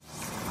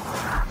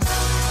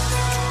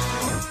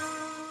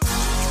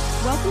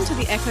Welcome to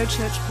the Echo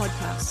Church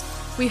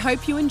podcast. We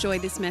hope you enjoy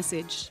this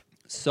message.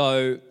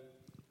 So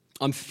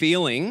I'm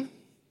feeling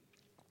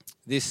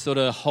this sort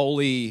of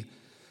Holy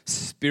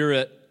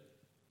Spirit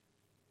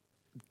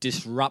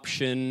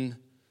disruption.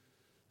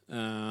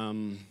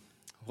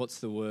 What's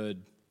the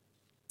word?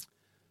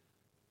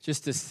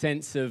 Just a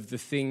sense of the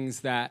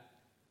things that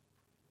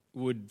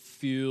would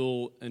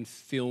fuel and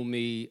fill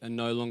me are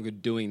no longer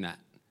doing that.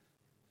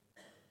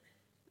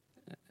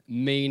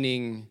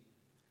 Meaning,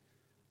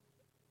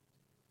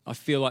 I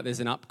feel like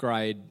there's an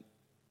upgrade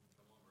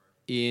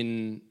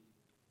in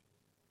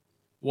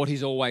what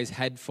He's always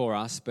had for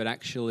us, but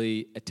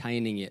actually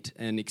attaining it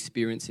and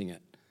experiencing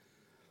it.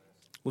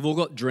 We've all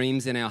got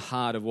dreams in our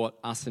heart of what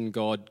us and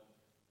God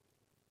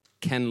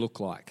can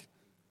look like.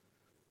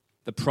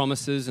 The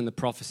promises and the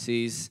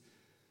prophecies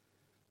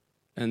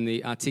and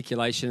the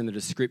articulation and the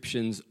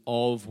descriptions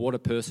of what a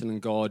person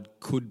and God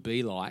could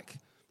be like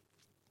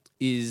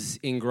is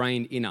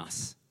ingrained in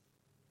us.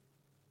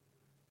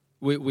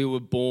 We were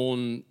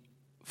born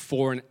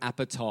for an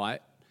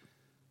appetite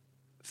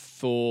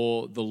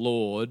for the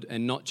Lord,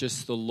 and not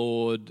just the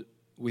Lord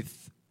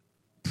with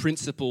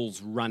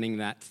principles running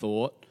that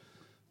thought,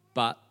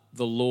 but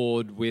the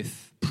Lord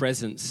with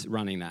presence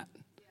running that.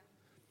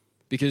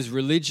 Because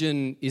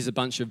religion is a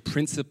bunch of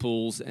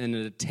principles and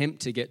an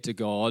attempt to get to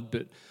God,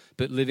 but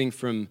living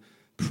from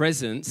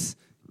presence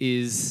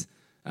is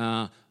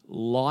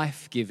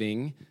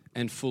life-giving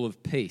and full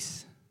of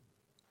peace.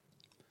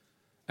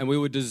 And we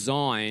were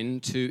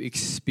designed to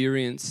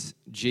experience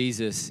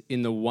Jesus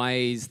in the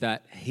ways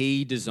that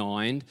He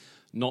designed,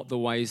 not the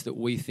ways that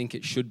we think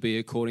it should be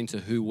according to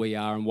who we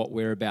are and what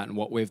we're about and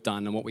what we've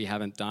done and what we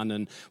haven't done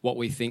and what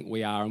we think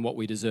we are and what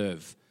we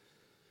deserve.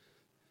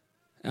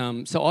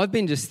 So I've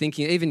been just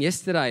thinking, even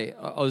yesterday,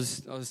 I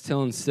was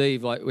telling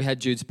Steve, like we had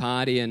Jude's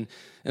party and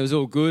it was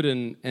all good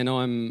and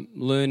I'm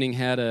learning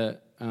how to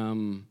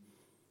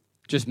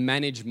just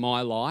manage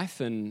my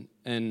life and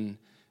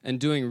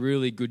doing a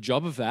really good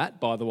job of that,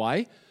 by the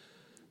way,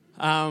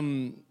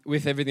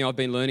 with everything I've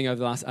been learning over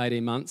the last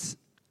 18 months,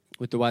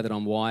 with the way that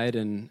I'm wired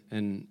and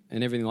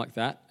everything like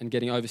that, and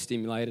getting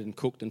overstimulated and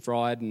cooked and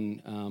fried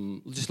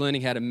and just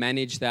learning how to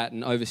manage that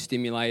and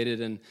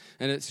overstimulated, and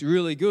it's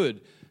really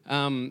good.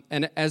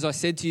 And as I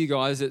said to you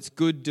guys, it's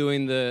good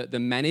doing the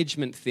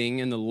management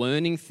thing and the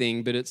learning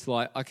thing, but it's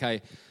like,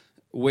 okay,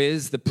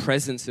 where's the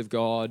presence of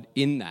God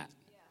in that?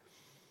 Yeah.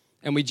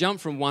 And we jump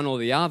from one or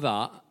the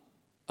other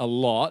a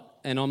lot,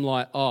 and I'm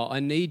like, oh, I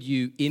need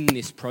you in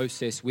this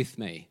process with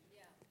me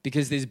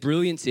because there's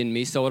brilliance in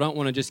me, so I don't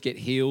want to just get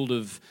healed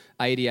of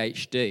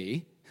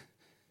ADHD.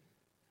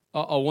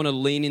 I want to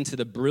lean into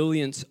the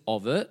brilliance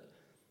of it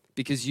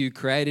because you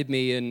created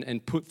me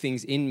and put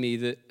things in me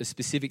that are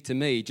specific to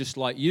me, just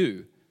like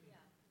you. Yeah.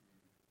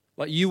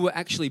 Like you were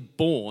actually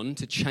born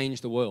to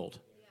change the world.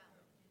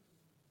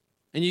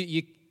 Yeah.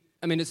 And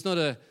I mean, it's not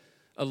a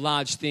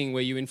large thing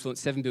where you influence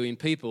 7 billion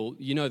people.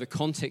 You know the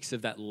context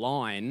of that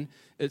line.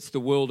 It's the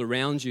world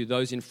around you,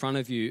 those in front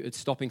of you. It's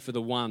stopping for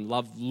the one.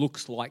 Love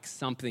looks like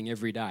something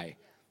every day.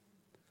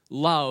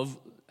 Love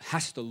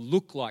has to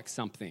look like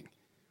something.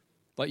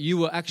 Like you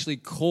were actually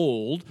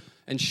called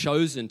and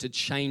chosen to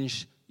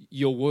change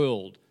your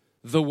world,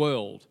 the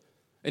world.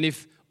 And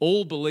if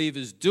all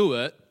believers do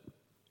it,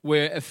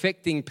 we're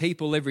affecting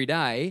people every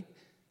day.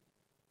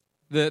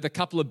 The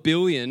couple of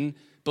billion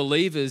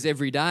believers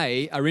every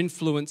day are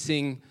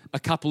influencing a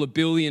couple of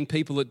billion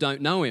people that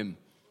don't know Him.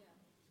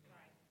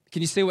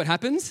 Can you see what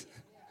happens?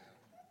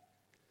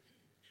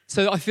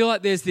 So I feel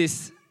like there's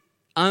this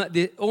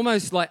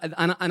almost like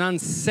an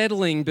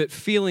unsettling but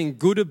feeling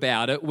good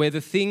about it, where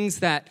the things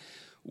that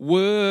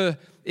were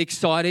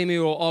exciting me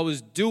or I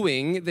was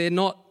doing, they're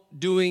not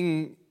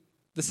doing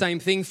the same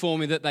thing for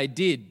me that they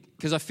did,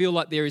 because I feel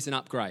like there is an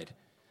upgrade.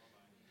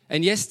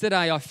 And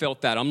yesterday I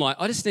felt that. I'm like,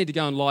 I just need to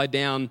go and lie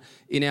down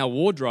in our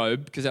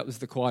wardrobe because that was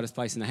the quietest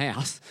place in the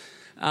house.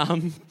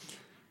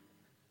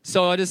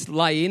 So I just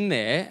lay in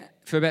there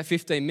for about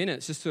 15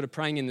 minutes just sort of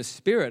praying in the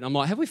Spirit. I'm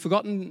like, have we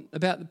forgotten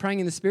about the praying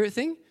in the Spirit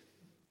thing?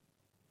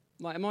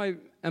 Like,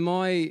 am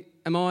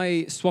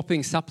I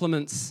swapping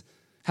supplements,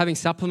 having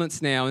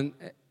supplements now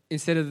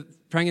instead of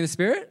praying in the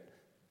Spirit?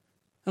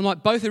 I'm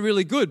like, both are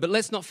really good, but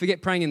let's not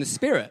forget praying in the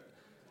Spirit.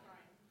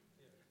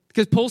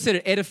 Because Paul said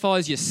it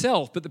edifies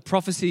yourself, but the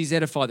prophecies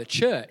edify the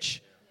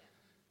church.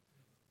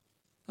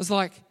 I was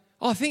like,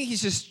 I think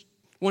he's just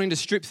wanting to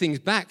strip things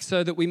back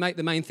so that we make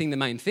the main thing the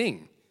main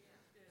thing.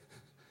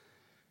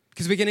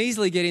 Because we can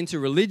easily get into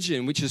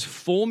religion, which is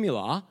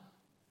formula,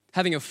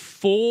 having a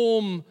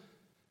form,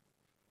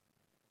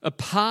 a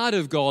part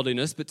of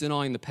godliness, but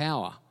denying the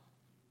power.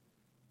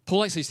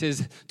 Paul actually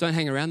says, don't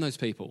hang around those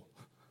people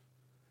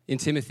in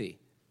Timothy.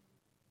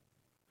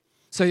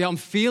 So yeah, I'm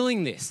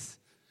feeling this.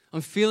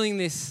 I'm feeling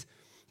this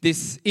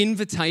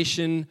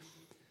invitation,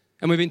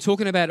 and we've been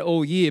talking about it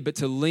all year, but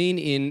to lean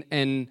in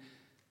and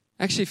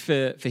actually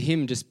for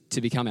Him just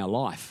to become our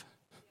life.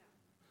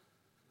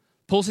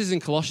 Paul says in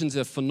Colossians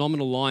a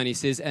phenomenal line. He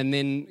says, and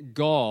then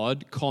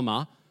God,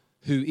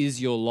 who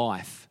is your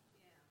life.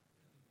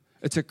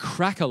 It's a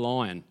cracker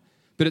line.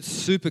 but it's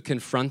super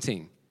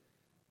confronting.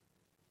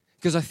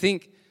 Because I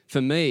think,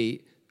 for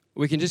me,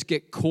 we can just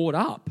get caught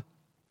up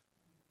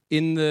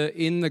in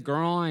the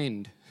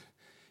grind,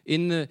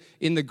 in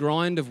the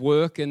grind of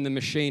work and the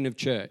machine of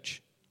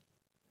church.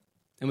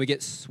 And we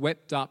get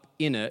swept up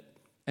in it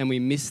and we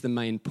miss the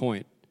main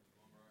point,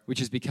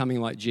 which is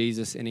becoming like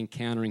Jesus and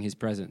encountering his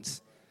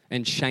presence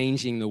and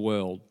changing the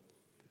world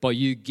by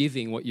you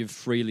giving what you've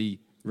freely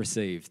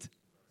received.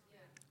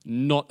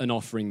 Not an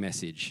offering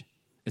message.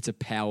 It's a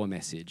power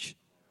message.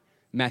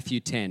 Matthew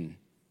 10.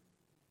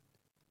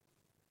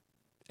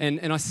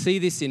 And I see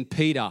this in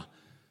Peter,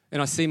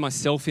 and I see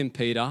myself in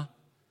Peter.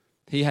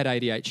 He had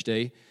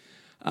ADHD.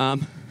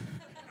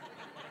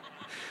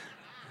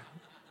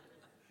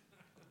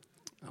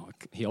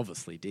 He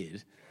obviously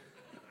did.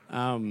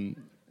 But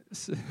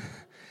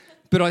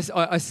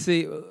I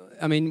see,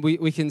 I mean,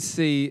 we can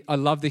see, I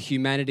love the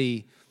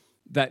humanity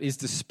that is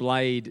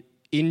displayed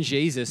in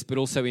Jesus, but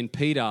also in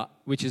Peter,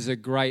 which is a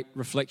great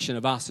reflection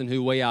of us and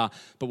who we are,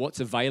 but what's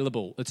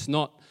available. It's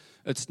not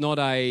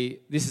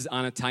this is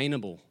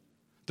unattainable.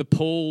 The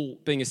Paul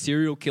being a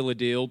serial killer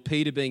deal,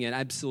 Peter being an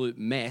absolute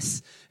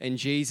mess, and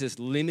Jesus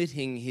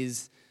limiting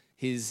his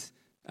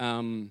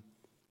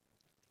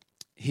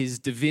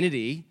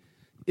divinity,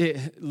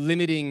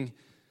 limiting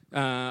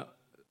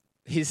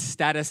his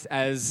status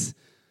as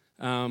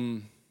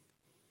 100%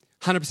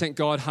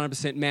 God,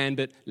 100% man,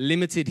 but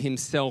limited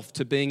himself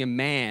to being a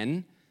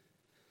man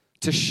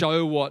to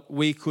show what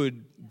we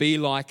could be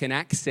like and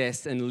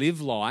access and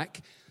live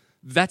like.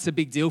 That's a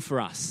big deal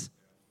for us.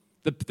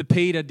 The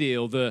Peter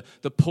deal, the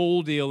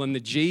Paul deal, and the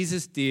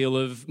Jesus deal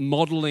of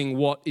modeling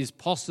what is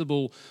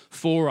possible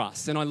for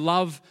us. And I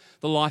love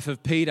the life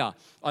of Peter.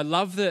 I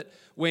love that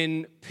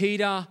when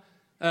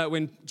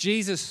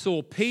Jesus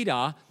saw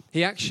Peter,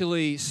 he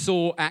actually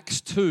saw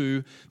Acts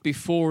 2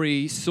 before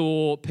he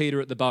saw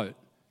Peter at the boat.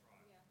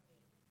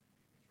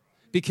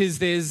 Because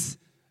there's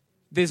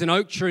an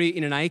oak tree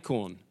in an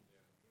acorn.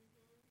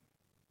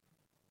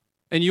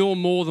 And you're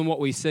more than what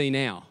we see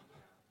now.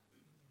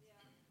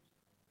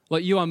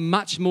 Like, you are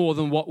much more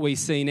than what we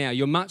see now.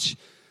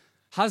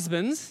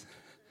 Husbands,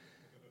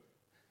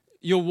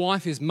 your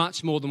wife is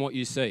much more than what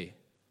you see,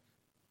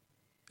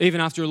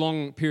 even after a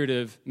long period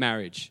of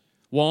marriage.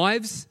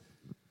 Wives,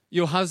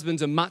 your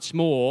husbands are much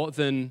more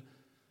than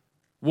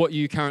what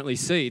you currently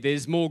see.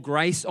 There's more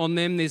grace on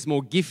them. There's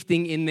more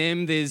gifting in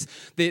them.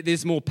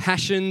 There's more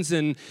passions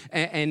and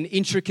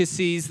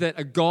intricacies that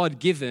are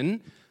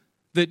God-given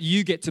that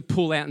you get to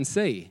pull out and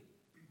see.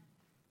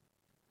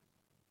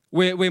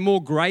 We're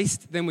more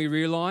graced than we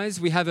realise.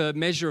 We have a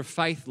measure of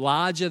faith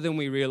larger than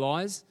we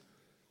realise.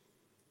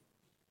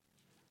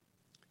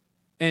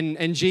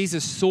 And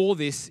Jesus saw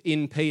this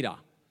in Peter.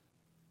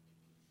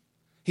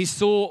 He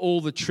saw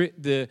all the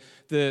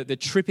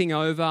tripping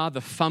over,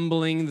 the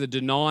fumbling, the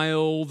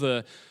denial,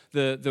 the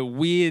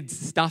weird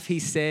stuff he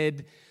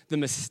said, the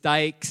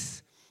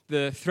mistakes,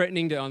 the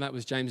threatening to, that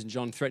was James and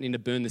John, threatening to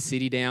burn the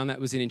city down. That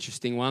was an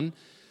interesting one.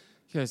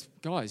 He goes,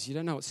 guys, you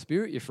don't know what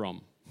spirit you're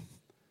from.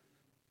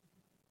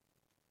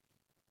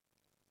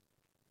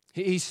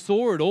 He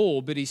saw it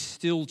all, but he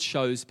still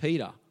chose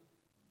Peter.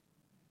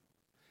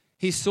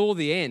 He saw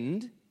the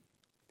end,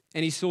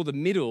 and he saw the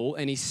middle,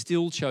 and he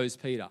still chose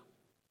Peter.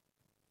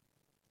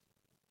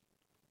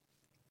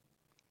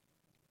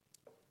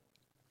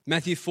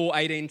 Matthew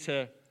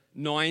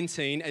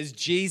 4:18-19, as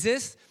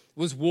Jesus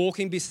was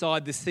walking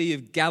beside the Sea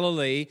of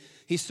Galilee,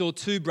 he saw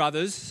two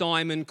brothers,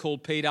 Simon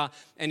called Peter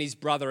and his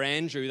brother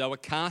Andrew. They were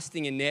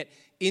casting a net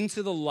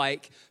into the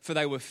lake, for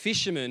they were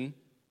fishermen.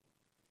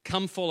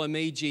 Come follow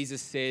me,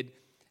 Jesus said,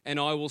 and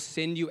I will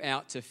send you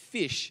out to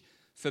fish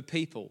for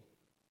people.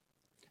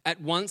 At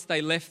once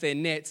they left their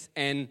nets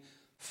and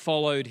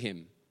followed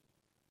him.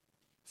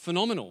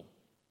 Phenomenal.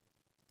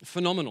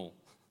 Phenomenal.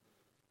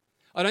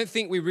 I don't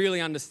think we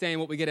really understand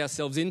what we get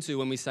ourselves into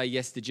when we say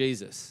yes to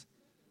Jesus.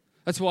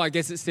 That's why I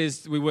guess it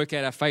says we work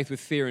out our faith with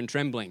fear and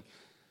trembling.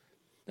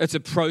 It's a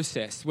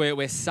process where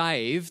we're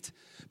saved,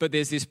 but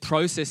there's this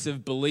process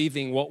of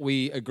believing what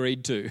we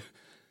agreed to,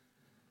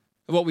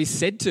 what we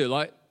said to.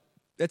 Like,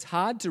 it's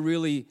hard to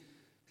really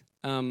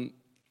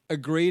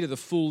agree to the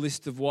full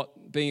list of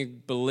what being a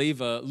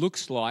believer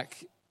looks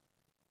like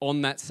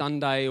on that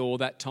Sunday or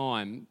that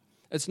time.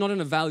 It's not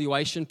an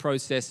evaluation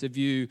process of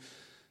you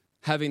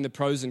having the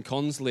pros and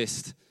cons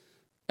list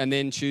and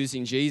then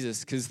choosing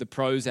Jesus because the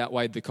pros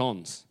outweighed the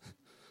cons.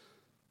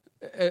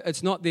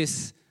 It's not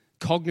this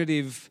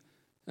cognitive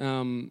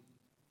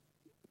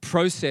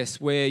process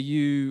where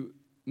you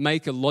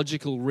make a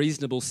logical,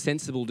 reasonable,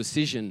 sensible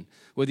decision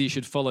whether you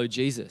should follow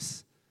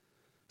Jesus.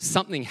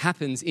 Something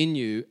happens in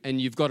you and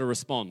you've got to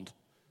respond.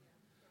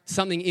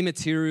 Something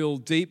immaterial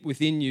deep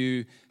within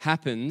you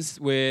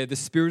happens where the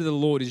Spirit of the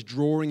Lord is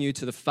drawing you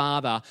to the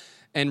Father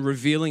and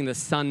revealing the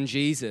Son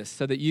Jesus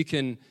so that you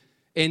can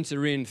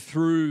enter in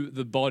through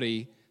the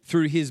body,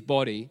 through his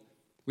body,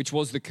 which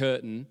was the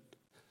curtain,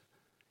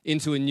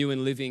 into a new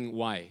and living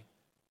way.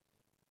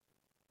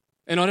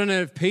 And I don't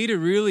know if Peter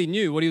really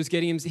knew what he was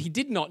getting himself. He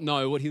did not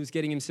know what he was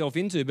getting himself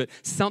into, but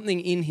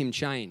something in him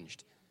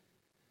changed.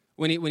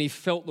 when he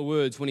felt the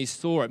words, when he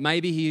saw it.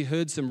 Maybe he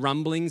heard some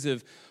rumblings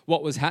of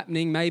what was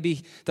happening.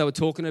 Maybe they were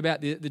talking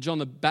about the John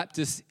the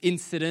Baptist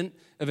incident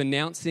of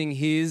announcing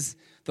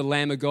the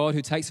Lamb of God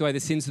who takes away the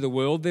sins of the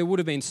world. There would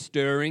have been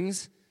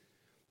stirrings.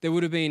 There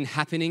would have been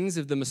happenings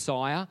of the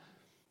Messiah,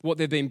 what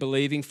they've been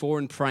believing for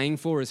and praying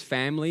for as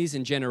families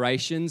and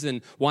generations,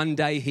 and one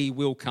day he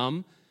will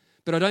come.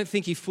 But I don't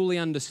think he fully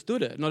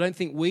understood it, and I don't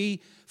think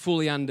we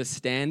fully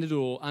understand it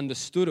or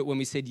understood it when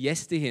we said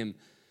yes to him.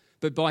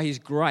 But by his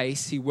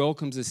grace, he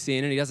welcomes us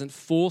in, and he doesn't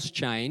force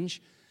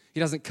change. He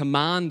doesn't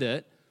command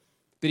it,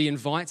 but he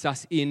invites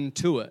us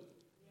into it.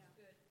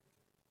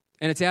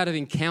 And it's out of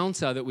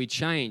encounter that we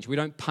change. We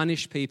don't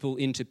punish people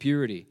into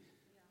purity.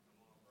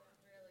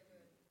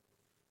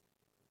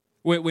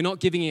 We're not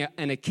giving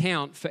an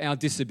account for our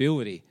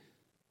disability.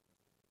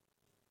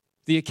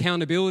 The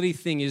accountability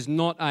thing is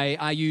not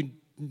are you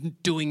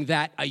doing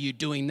that? Are you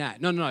doing that?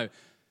 No.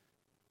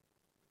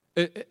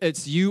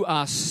 It's you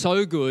are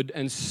so good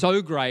and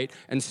so great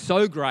and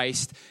so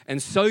graced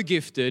and so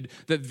gifted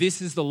that this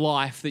is the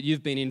life that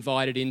you've been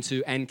invited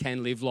into and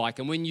can live like.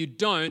 And when you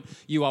don't,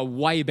 you are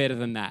way better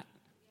than that.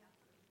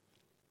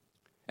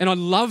 And I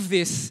love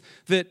this,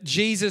 that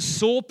Jesus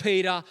saw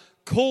Peter,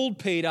 called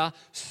Peter,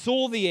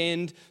 saw the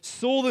end,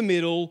 saw the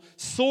middle,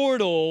 saw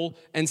it all,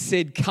 and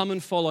said, "Come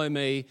and follow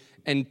me."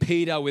 And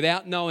Peter,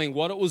 without knowing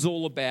what it was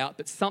all about,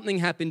 but something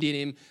happened in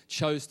him,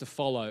 chose to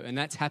follow. And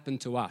that's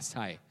happened to us,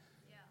 hey?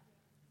 Yeah.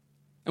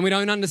 And we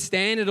don't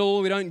understand it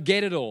all, we don't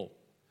get it all.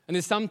 And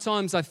there's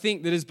sometimes I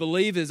think that as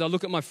believers, I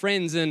look at my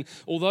friends, and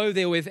although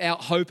they're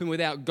without hope and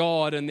without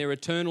God, and their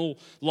eternal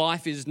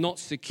life is not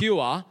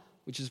secure,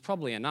 which is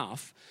probably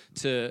enough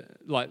to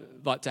like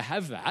to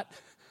have that.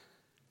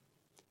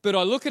 But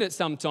I look at it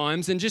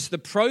sometimes, and just the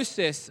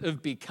process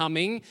of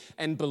becoming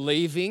and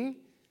believing,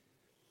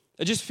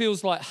 it just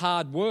feels like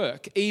hard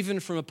work, even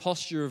from a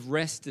posture of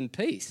rest and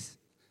peace.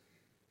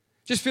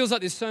 It just feels like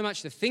there's so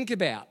much to think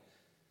about,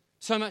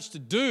 so much to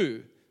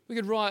do. We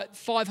could write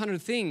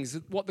 500 things,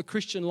 what the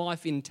Christian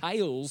life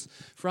entails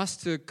for us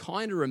to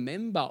kind of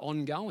remember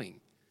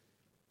ongoing.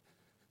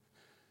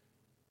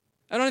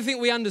 I don't think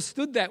we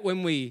understood that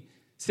when we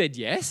said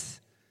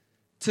yes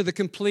to the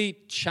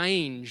complete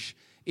change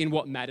in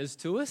what matters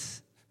to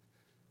us.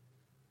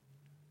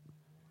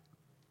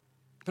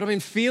 But I've been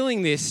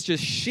feeling this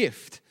just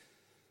shift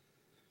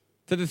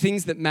that the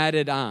things that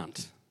mattered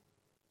aren't.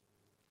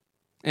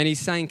 And he's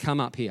saying, come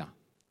up here.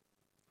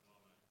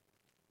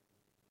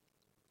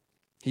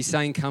 He's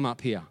saying, come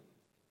up here.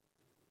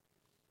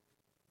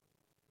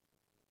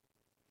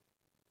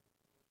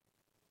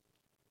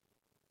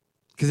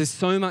 Because there's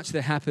so much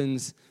that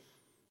happens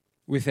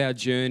with our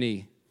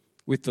journey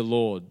with the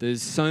Lord.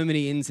 There's so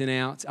many ins and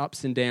outs,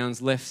 ups and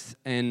downs, lefts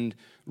and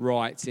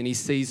rights, and he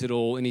sees it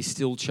all, and he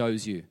still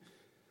chose you.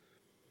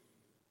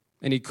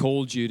 And he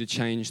called you to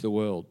change the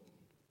world.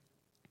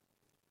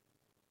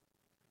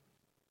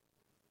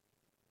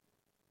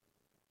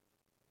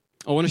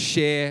 I want to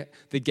share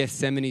the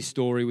Gethsemane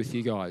story with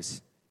you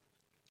guys.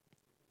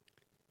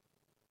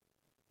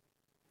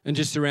 And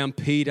just around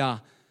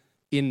Peter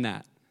in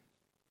that.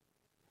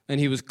 And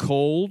he was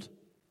called,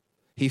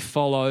 he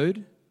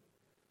followed.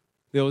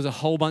 There was a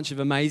whole bunch of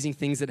amazing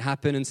things that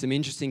happened and some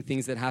interesting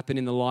things that happened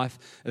in the life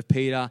of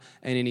Peter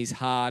and in his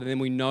heart. And then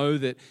we know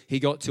that he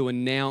got to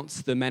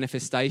announce the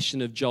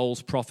manifestation of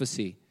Joel's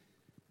prophecy.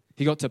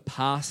 He got to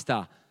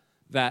pastor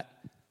that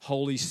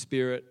Holy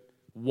Spirit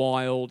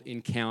wild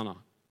encounter.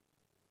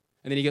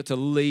 And then he got to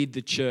lead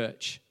the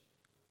church.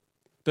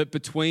 But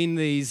between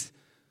this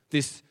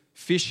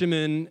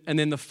fisherman and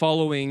then the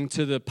following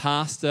to the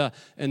pastor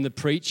and the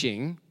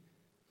preaching,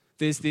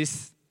 there's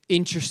this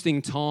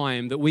interesting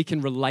time that we can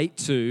relate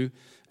to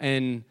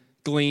and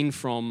glean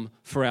from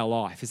for our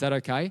life. Is that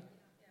okay?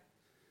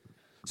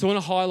 So I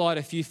want to highlight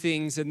a few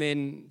things and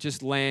then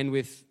just land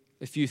with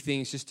a few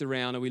things just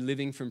around, are we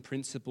living from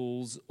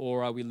principles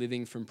or are we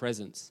living from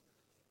presence?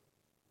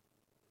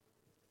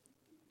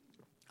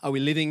 Are we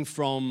living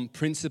from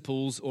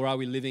principles or are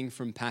we living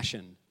from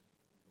passion?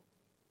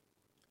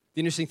 The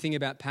interesting thing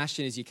about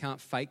passion is you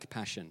can't fake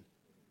passion.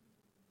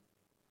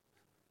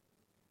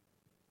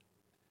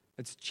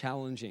 It's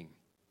challenging.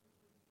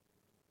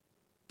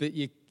 But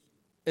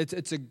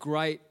it's a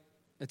great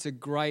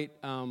light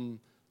on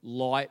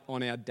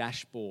our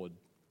dashboard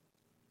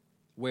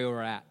where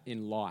we're at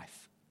in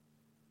life.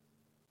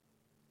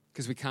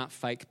 Because we can't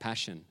fake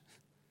passion.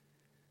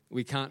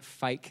 We can't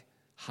fake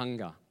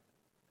hunger.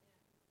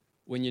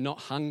 When you're not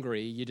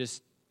hungry,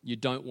 you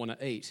don't want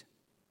to eat.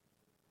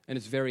 And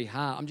it's very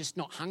hard. I'm just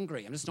not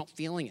hungry. I'm just not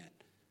feeling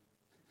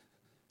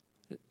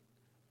it.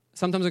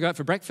 Sometimes I go out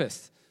for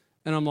breakfast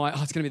and I'm like,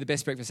 it's going to be the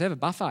best breakfast ever,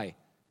 buffet.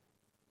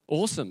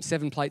 Awesome,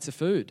 7 plates of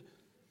food.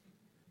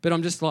 But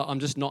I'm just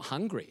not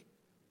hungry.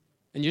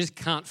 And you just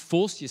can't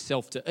force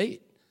yourself to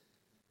eat.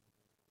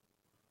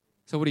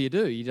 So what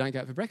do? You don't go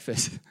out for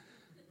breakfast.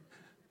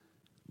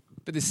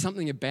 But there's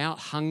something about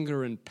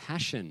hunger and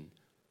passion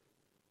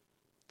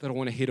that I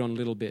want to hit on a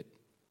little bit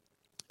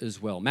as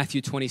well.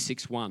 Matthew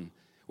 26:1.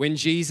 When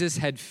Jesus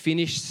had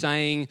finished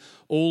saying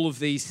all of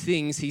these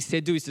things, he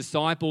said to his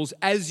disciples,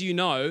 "As you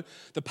know,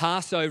 the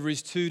Passover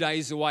is 2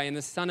 days away, and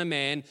the Son of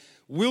Man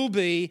will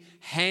be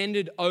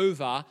handed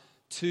over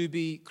to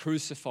be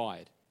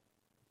crucified."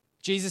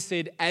 Jesus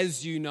said,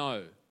 "As you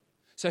know."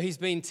 So he's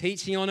been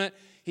teaching on it.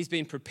 He's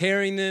been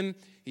preparing them.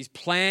 He's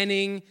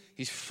planning.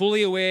 He's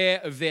fully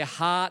aware of their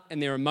heart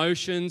and their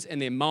emotions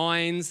and their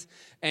minds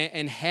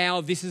and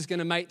how this is going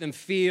to make them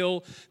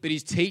feel. But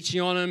he's teaching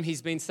on them.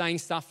 He's been saying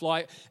stuff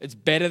like, "It's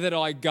better that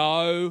I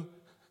go.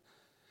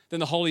 Then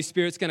the Holy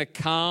Spirit's going to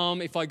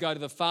come. If I go to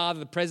the Father,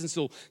 the presence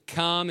will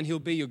come and he'll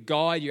be your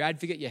guide, your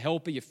advocate, your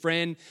helper, your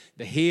friend,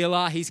 the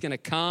healer. He's going to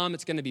come.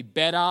 It's going to be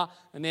better."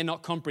 And they're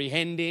not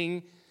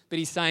comprehending. But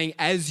he's saying,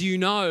 "As you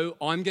know,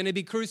 I'm going to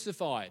be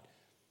crucified."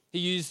 He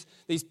used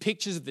these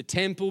pictures of the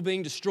temple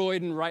being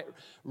destroyed and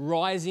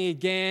rising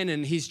again,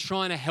 and he's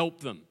trying to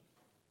help them.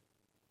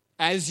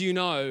 As you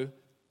know,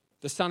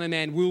 the Son of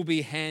Man will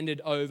be handed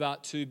over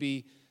to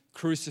be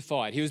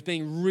crucified. He was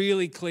being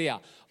really clear.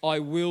 I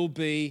will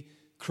be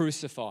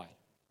crucified.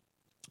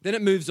 Then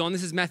it moves on.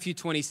 This is Matthew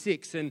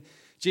 26, and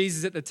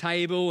Jesus at the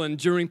table, and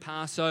during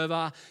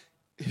Passover,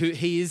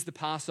 he is the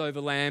Passover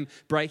lamb,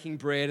 breaking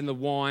bread and the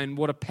wine.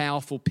 What a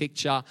powerful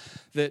picture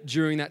that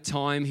during that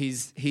time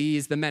he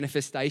is the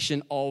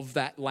manifestation of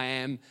that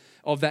lamb,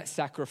 of that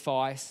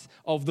sacrifice,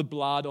 of the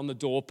blood on the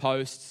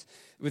doorposts.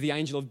 With the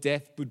angel of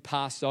death would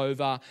pass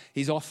over.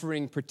 He's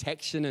offering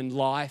protection and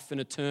life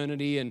and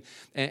eternity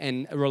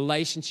and a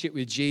relationship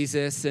with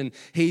Jesus. And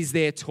he's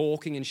there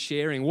talking and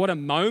sharing. What a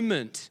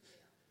moment.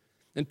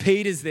 And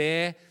Peter's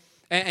there.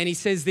 And he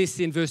says this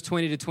in verse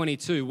 20 to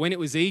 22. When it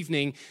was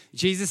evening,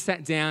 Jesus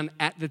sat down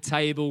at the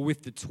table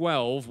with the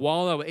 12.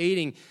 While they were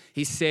eating,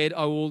 he said,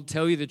 "I will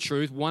tell you the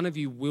truth, one of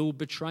you will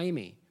betray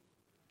me."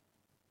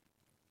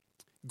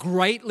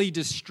 Greatly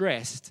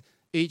distressed,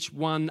 each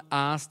one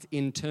asked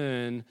in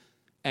turn,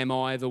 "Am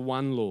I the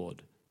one,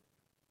 Lord?"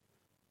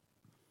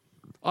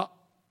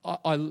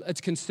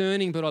 It's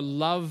concerning, but I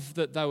love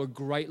that they were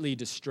greatly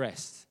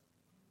distressed.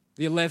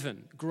 The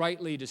 11,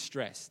 greatly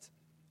distressed.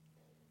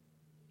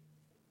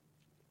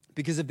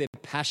 Because of their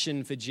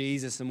passion for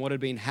Jesus and what had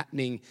been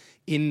happening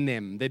in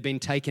them. They'd been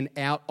taken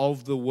out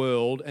of the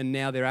world, and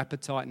now their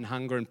appetite and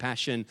hunger and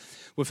passion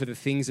were for the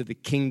things of the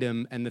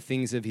kingdom and the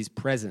things of his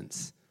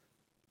presence.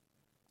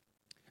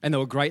 And they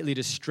were greatly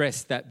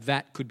distressed that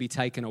that could be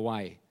taken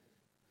away,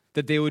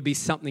 that there would be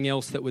something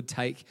else that would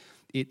take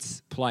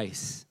its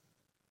place.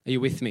 Are you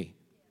with me?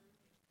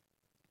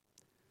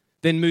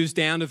 Then moves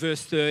down to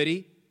verse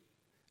 30,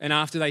 and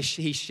after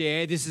he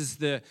shared, this is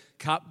the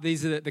cup,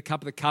 these are the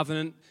cup of the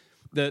covenant,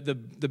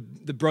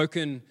 the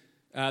broken,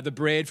 the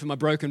bread for my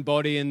broken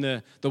body and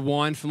the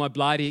wine for my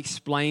blood. He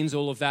explains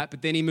all of that.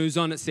 But then he moves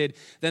on. It said,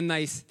 then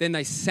they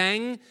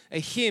sang a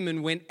hymn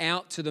and went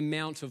out to the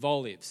Mount of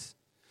Olives.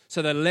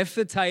 So they left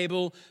the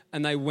table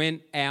and they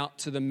went out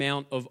to the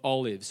Mount of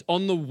Olives.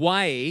 On the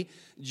way,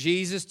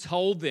 Jesus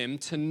told them,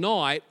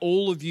 "Tonight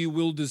all of you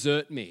will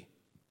desert me.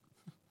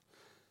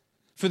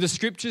 For the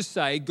scriptures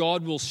say,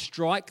 God will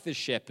strike the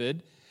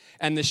shepherd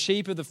and the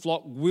sheep of the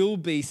flock will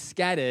be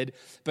scattered.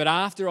 But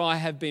after I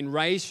have been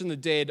raised from the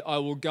dead, I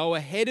will go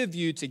ahead of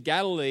you to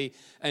Galilee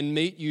and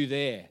meet you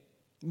there."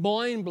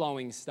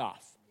 Mind-blowing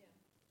stuff.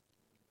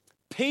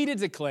 Peter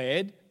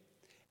declared,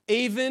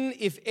 "Even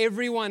if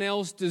everyone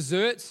else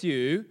deserts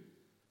you,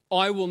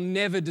 I will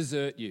never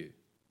desert you."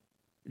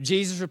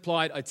 Jesus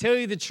replied, "I tell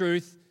you the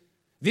truth,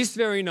 this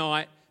very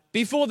night,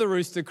 before the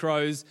rooster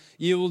crows,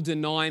 you will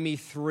deny me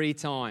 3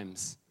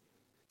 times,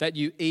 that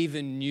you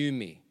even knew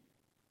me."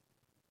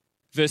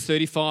 Verse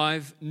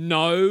 35,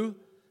 "No,"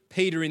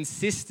 Peter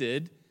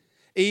insisted,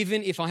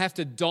 "even if I have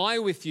to die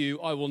with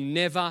you, I will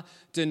never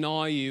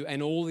deny you."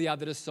 And all the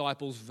other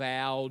disciples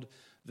vowed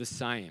the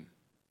same.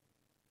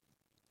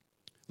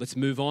 Let's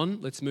move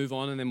on,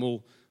 and then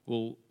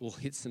we'll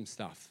hit some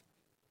stuff.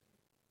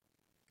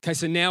 Okay,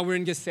 so now we're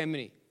in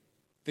Gethsemane,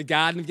 the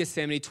Garden of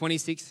Gethsemane,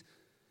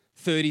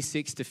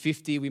 36 to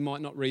 50. We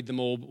might not read them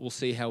all, but we'll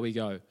see how we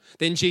go.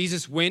 Then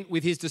Jesus went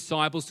with his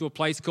disciples to a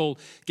place called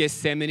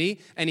Gethsemane,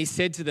 and he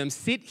said to them,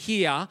 "Sit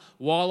here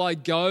while I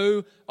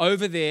go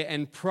over there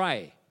and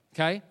pray."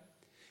 Okay?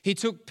 He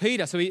took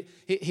Peter, so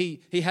he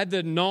had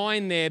the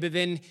 9 there, but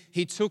then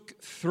he took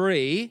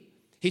 3.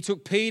 He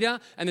took Peter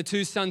and the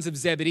 2 sons of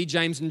Zebedee,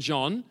 James and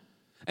John,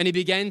 and he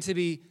began to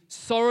be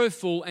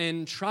sorrowful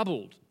and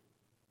troubled.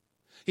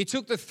 He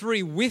took the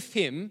 3 with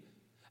him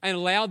and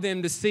allowed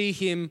them to see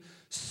him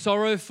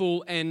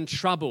sorrowful and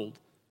troubled.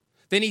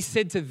 Then he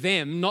said to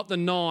them, not the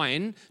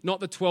 9, not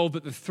the 12,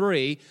 but the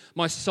 3,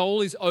 "My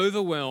soul is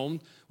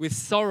overwhelmed with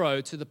sorrow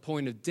to the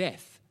point of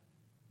death."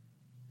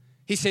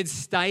 He said,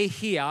 "Stay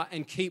here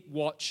and keep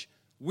watch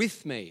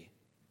with me."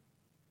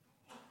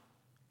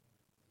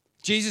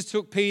 Jesus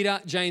took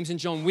Peter, James, and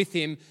John with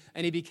him,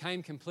 and he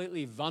became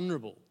completely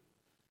vulnerable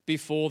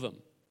before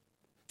them.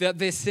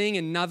 They're seeing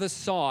another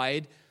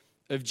side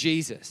of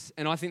Jesus,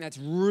 and I think that's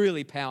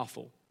really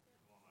powerful.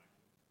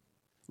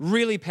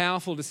 Really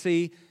powerful to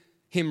see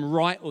him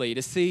rightly,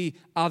 to see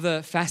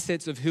other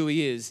facets of who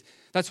he is.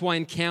 That's why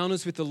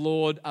encounters with the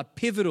Lord are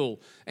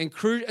pivotal and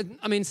crucial.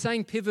 I mean,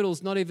 saying pivotal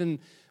is not even,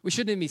 we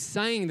shouldn't even be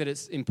saying that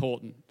it's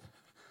important.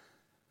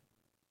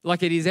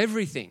 Like it is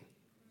everything.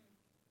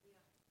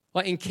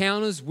 Like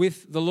encounters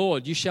with the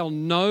Lord. You shall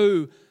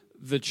know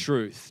the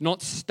truth,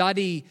 not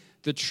study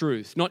the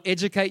truth, not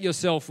educate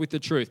yourself with the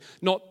truth,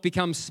 not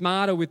become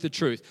smarter with the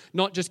truth,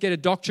 not just get a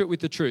doctorate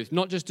with the truth,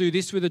 not just do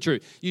this with the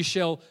truth. You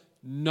shall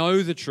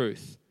know the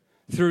truth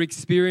through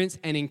experience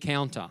and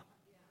encounter.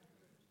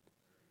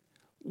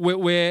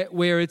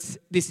 Where it's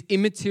this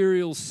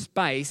immaterial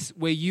space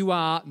where you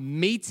are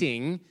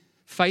meeting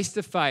face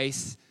to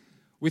face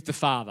with the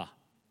Father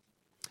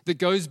that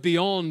goes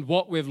beyond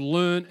what we've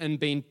learned and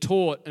been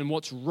taught and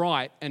what's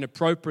right and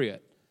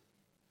appropriate.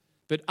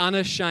 But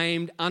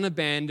unashamed,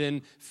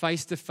 unabandoned,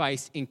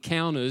 face-to-face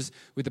encounters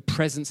with the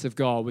presence of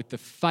God, with the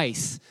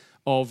face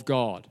of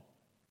God.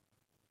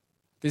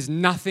 There's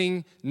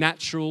nothing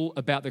natural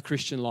about the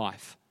Christian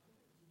life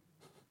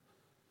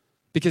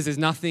because there's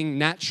nothing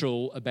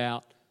natural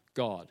about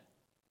God.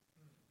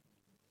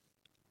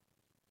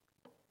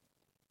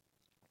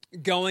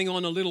 Going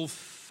on a little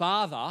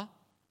farther,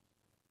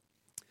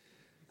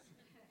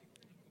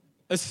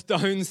 a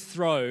stone's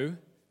throw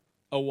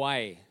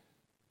away.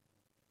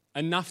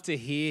 Enough to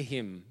hear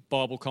him,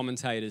 Bible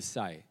commentators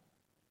say.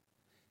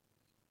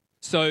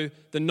 So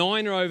the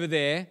 9 are over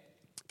there,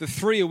 the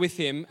 3 are with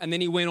him, and then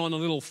he went on a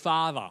little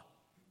farther.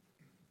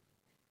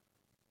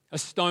 A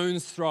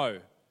stone's throw.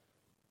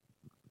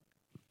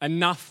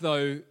 Enough,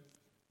 though,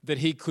 that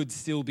he could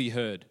still be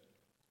heard.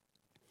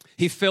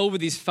 He fell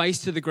with his face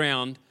to the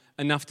ground,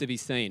 enough to be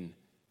seen.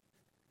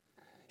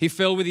 He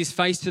fell with his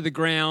face to the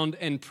ground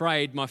and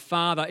prayed, "My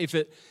Father, if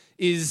it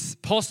is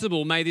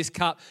possible, may this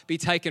cup be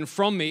taken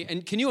from me."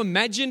 And can you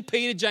imagine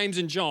Peter, James,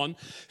 and John,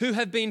 who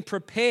have been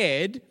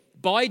prepared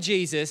by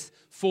Jesus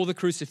for the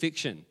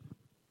crucifixion,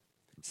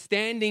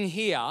 standing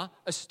here,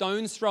 a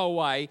stone's throw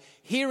away,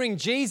 hearing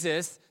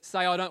Jesus say,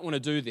 "I don't want to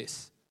do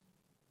this."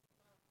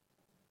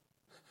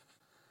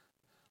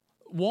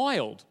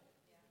 Wild.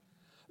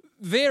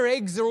 Their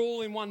eggs are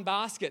all in one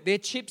basket. Their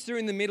chips are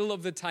in the middle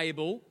of the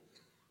table.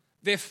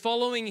 They're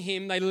following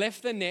him. They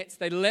left the nets.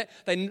 They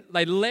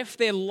left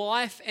their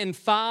life and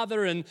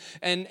father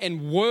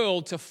and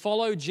world to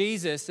follow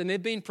Jesus. And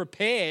they've been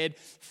prepared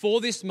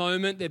for this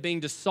moment. They're being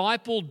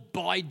discipled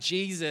by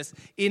Jesus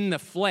in the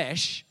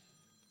flesh.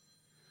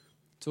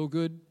 It's all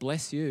good.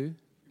 Bless you.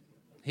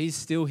 He's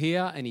still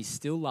here and he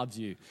still loves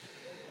you.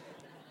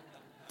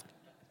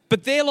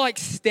 But they're like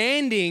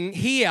standing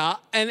here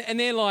and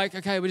they're like,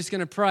 okay, we're just going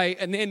to pray.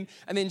 And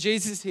then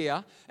Jesus is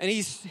here and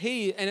he's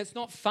here and it's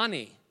not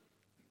funny.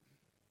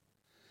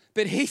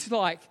 But he's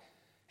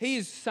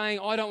saying,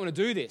 "I don't want to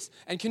do this."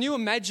 And can you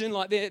imagine,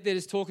 like, they're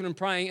just talking and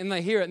praying and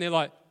they hear it and they're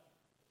like,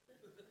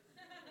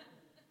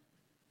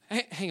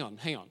 hang on.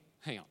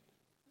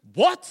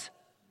 What?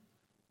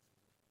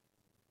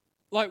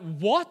 Like,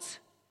 what?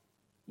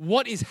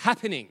 What is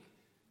happening?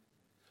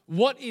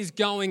 What is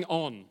going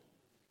on?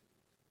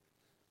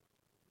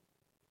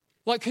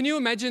 Like, can you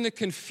imagine the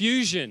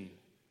confusion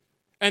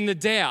and the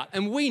doubt?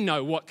 And we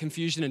know what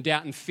confusion and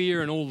doubt and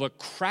fear and all the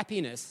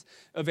crappiness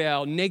of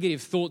our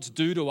negative thoughts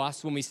do to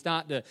us when we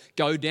start to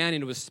go down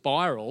into a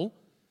spiral,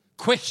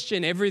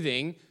 question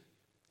everything,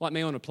 like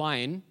me on a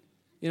plane.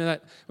 You know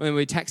that when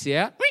we taxi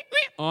out,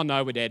 oh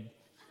no, we're dead.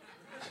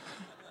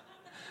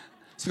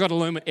 So we've got to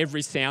learn what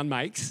every sound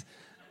makes.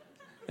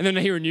 And then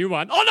I hear a new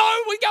one. Oh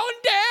no, we're going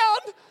down.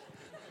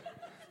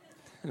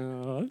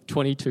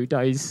 22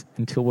 days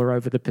until we're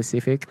over the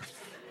Pacific.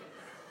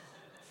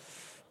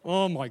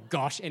 Oh my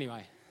gosh.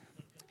 Anyway,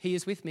 he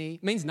is with me.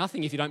 It means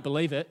nothing if you don't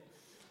believe it.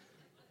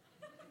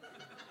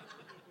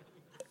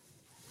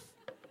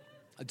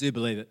 I do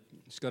believe it.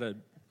 Just got to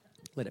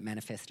let it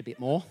manifest a bit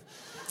more.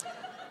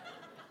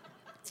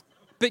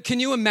 But can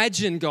you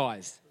imagine,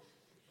 guys?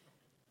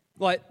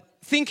 Like,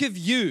 think of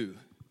you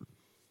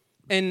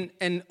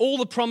and all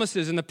the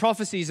promises and the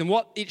prophecies and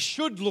what it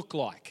should look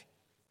like.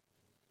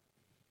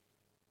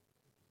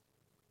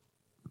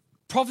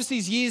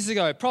 Prophecies years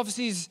ago,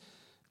 prophecies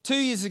 2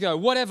 years ago,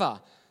 whatever.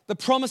 The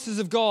promises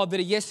of God that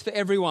are yes for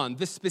everyone.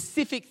 The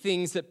specific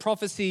things that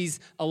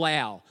prophecies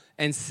allow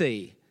and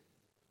see.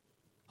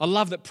 I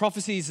love that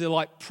prophecies are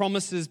like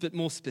promises but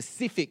more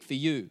specific for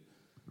you.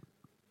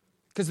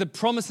 Because the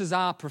promises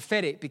are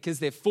prophetic because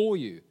they're for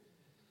you.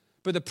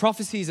 But the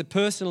prophecies are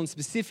personal and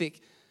specific,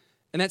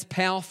 and that's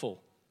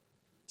powerful.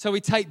 So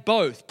we take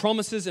both,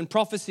 promises and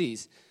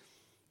prophecies,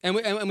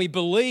 and we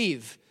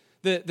believe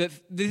that the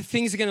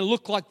things are going to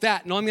look like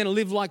that, and I'm going to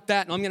live like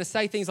that, and I'm going to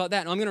say things like that,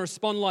 and I'm going to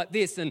respond like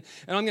this, and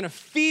I'm going to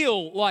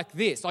feel like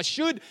this. I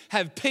should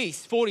have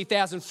peace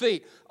 40,000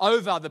 feet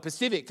over the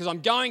Pacific because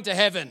I'm going to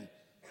heaven.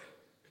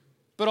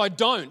 But I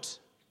don't.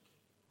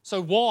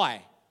 So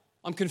why?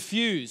 I'm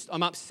confused.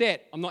 I'm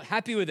upset. I'm not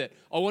happy with it.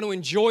 I want to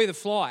enjoy the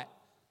flight.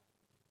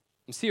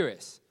 I'm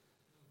serious.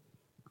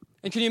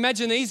 And can you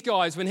imagine these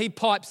guys when he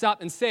pipes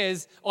up and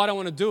says, "I don't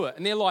want to do it."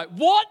 And they're like,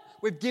 "What?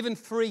 We've given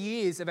 3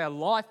 years of our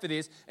life for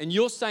this, and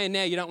you're saying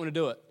now you don't want to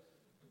do it."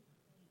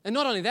 And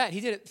not only that,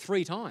 he did it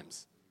 3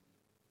 times.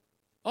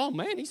 Oh,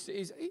 man, he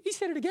said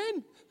it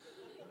again.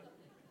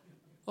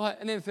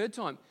 And then the third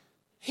time,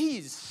 he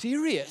is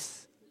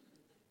serious.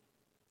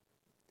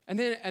 And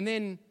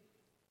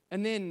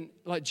then,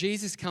 like,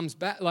 Jesus comes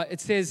back. Like, it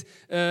says,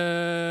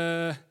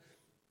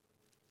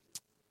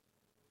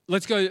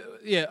 let's go,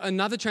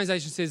 another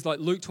translation says, like,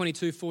 Luke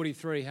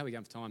 22:43. How are we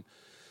going for time?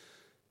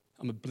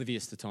 I'm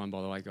oblivious to time,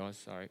 by the way, guys.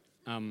 Sorry.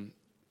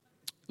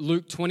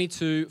 Luke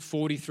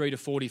 22:43 to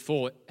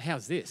 44.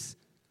 How's this?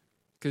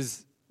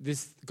 Because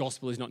this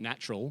gospel is not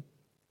natural.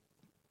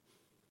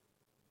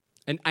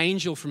 An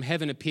angel from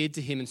heaven appeared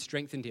to him and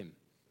strengthened him.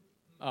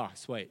 Oh,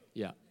 sweet.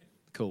 Yeah,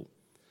 cool.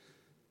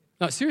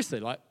 No, seriously,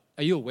 like,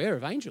 are you aware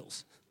of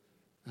angels?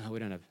 We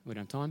don't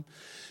have time.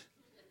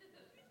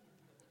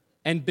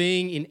 And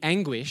being in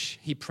anguish,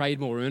 he prayed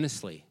more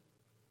earnestly,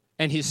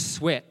 and his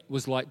sweat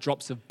was like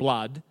drops of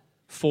blood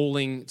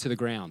falling to the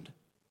ground.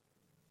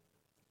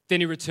 Then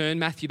he returned,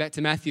 back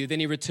to Matthew, then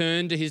he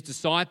returned to his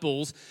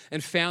disciples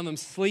and found them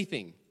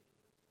sleeping.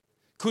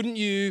 Couldn't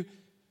you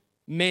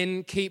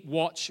men keep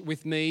watch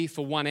with me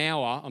for 1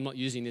 hour? I'm not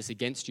using this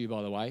against you,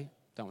 by the way.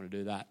 Don't want to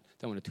do that.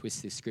 Don't want to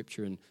twist this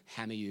scripture and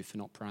hammer you for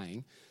not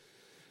praying.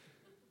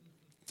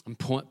 I'm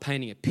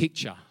painting a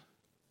picture.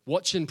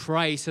 Watch and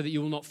pray so that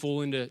you will not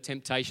fall into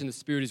temptation. The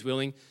spirit is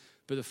willing,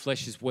 but the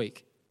flesh is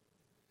weak.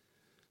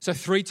 So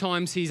 3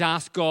 times he's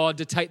asked God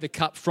to take the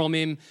cup from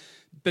him,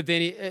 but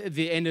then at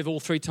the end of all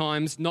 3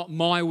 times, not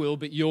my will,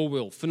 but your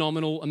will.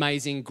 Phenomenal,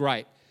 amazing,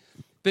 great.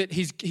 But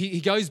he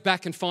goes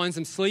back and finds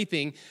them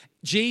sleeping.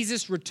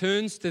 Jesus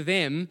returns to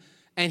them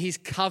and he's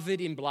covered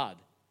in blood.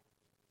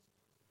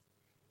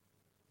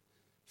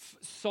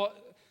 So,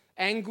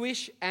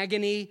 anguish,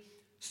 agony,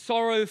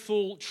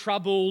 sorrowful,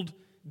 troubled,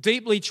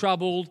 deeply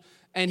troubled,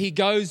 and he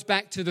goes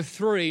back to the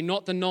 3,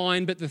 not the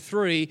 9, but the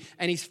 3,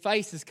 and his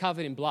face is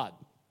covered in blood.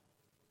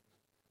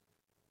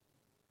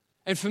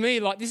 And for me,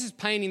 like, this is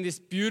painting this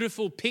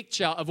beautiful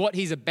picture of what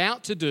he's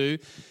about to do,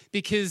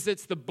 because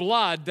it's the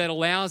blood that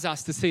allows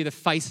us to see the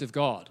face of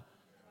God.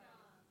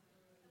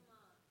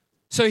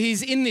 So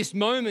he's in this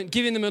moment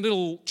giving them a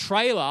little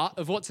trailer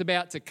of what's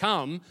about to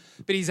come,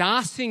 but he's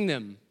asking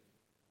them,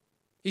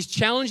 he's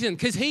challenging them,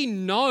 because he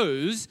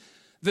knows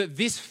that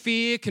this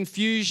fear,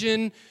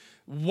 confusion,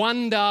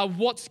 wonder,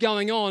 what's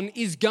going on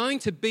is going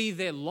to be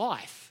their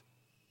life.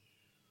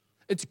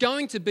 It's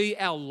going to be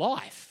our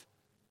life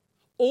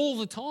all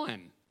the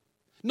time.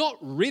 Not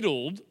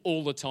riddled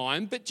all the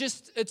time, but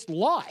just it's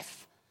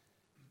life.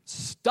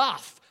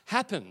 Stuff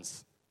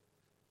happens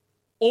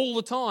all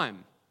the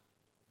time.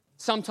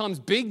 Sometimes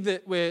big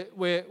that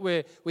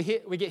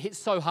we get hit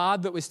so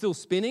hard that we're still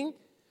spinning.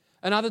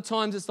 And other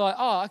times it's like,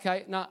 oh,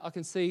 okay, no, I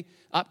can see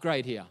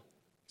upgrade here.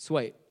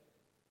 Sweet.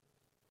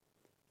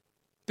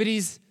 But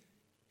he's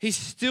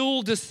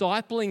still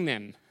discipling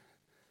them.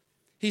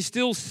 He's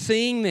still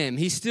seeing them.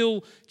 He's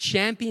still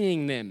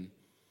championing them.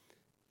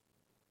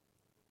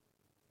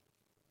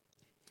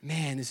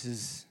 Man, this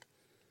is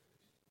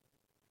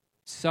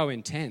so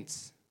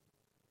intense.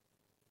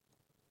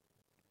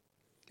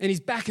 And he's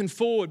back and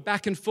forward,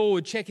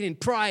 checking in,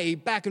 pray,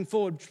 back and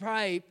forward,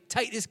 pray,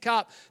 take this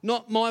cup,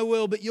 not my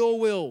will, but your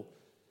will.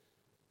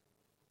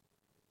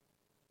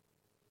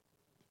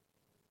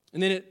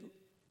 And then it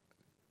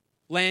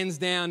lands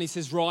down, he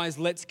says, rise,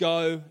 let's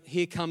go.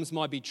 Here comes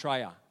my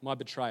betrayer.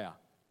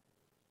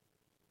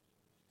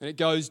 And it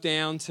goes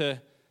down to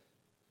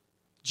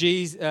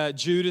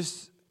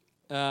Judas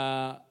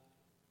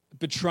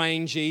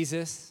betraying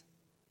Jesus.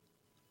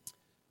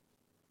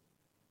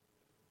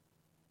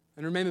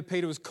 And remember,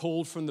 Peter was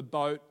called from the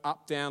boat,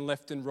 up, down,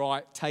 left and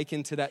right,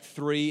 taken to that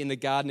 3 in the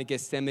Garden of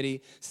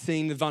Gethsemane,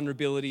 seeing the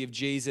vulnerability of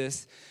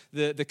Jesus,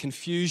 the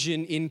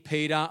confusion in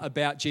Peter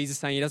about Jesus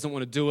saying he doesn't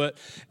want to do it,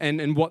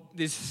 and what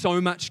there's so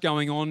much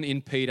going on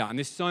in Peter, and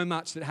there's so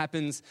much that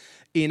happens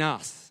in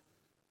us.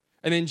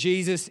 And then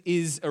Jesus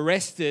is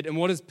arrested, and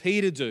what does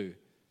Peter do?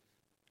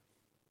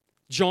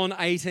 John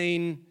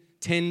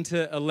 18:10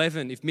 to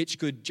 11, if Mitch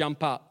could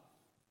jump up.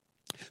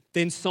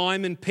 Then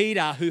Simon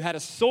Peter, who had a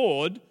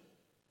sword,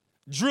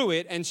 drew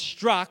it and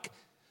struck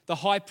the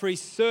high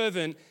priest's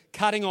servant,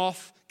 cutting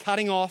off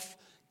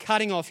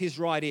his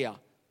right ear.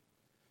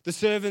 The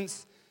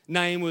servant's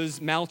name was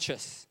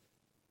Malchus.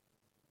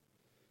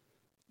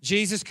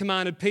 Jesus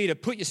commanded Peter,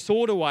 put your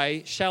sword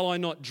away, shall I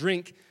not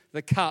drink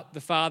the cup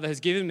the Father has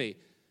given me?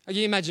 Can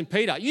you imagine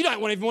Peter? You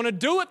don't even want to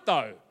do it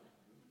though.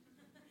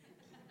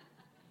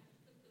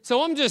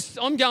 So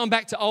I'm going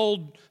back to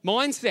old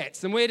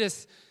mindsets, and we're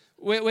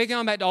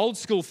going back to old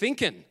school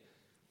thinking.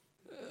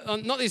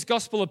 Not this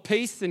gospel of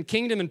peace and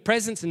kingdom and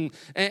presence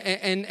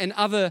and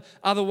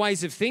other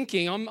ways of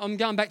thinking. I'm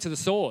going back to the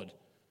sword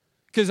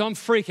because I'm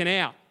freaking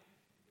out.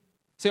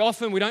 See,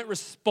 often we don't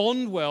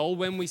respond well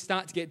when we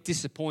start to get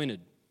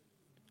disappointed.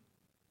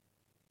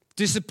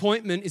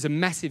 Disappointment is a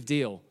massive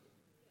deal.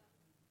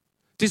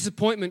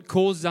 Disappointment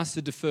causes us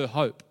to defer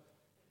hope.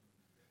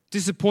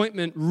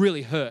 Disappointment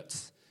really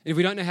hurts. And if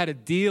we don't know how to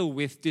deal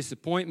with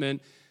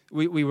disappointment,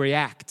 we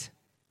react.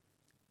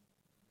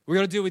 We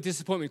got to deal with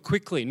disappointment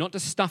quickly, not to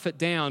stuff it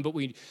down, but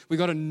we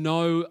got to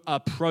know a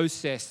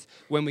process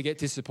when we get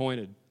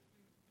disappointed.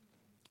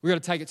 We got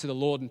to take it to the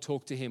Lord and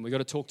talk to Him. We got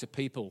to talk to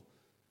people.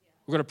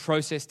 We've got to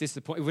process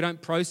disappointment. If we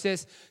don't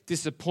process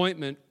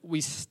disappointment,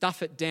 we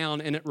stuff it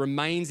down and it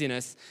remains in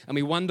us, and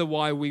we wonder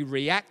why we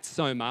react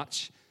so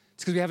much.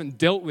 It's because we haven't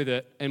dealt with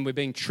it and we're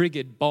being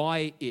triggered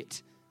by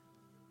it.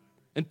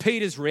 And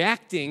Peter's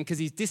reacting because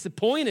he's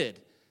disappointed.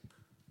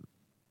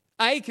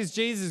 Because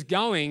Jesus is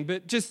going,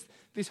 but just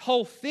this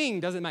whole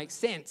thing doesn't make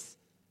sense.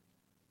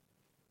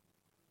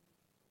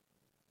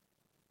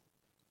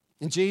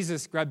 And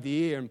Jesus grabbed the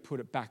ear and put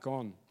it back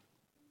on.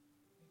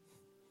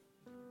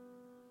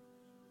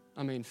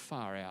 I mean,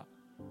 far out.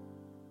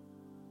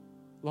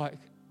 Like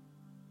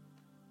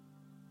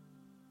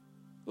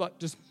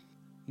just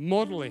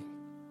modeling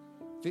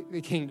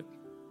the kingdom.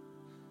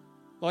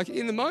 Like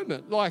in the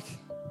moment, like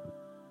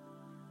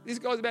this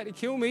guy's about to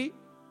kill me.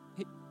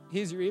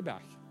 Here's your ear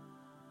back.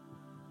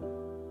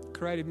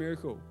 Creative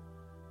miracle.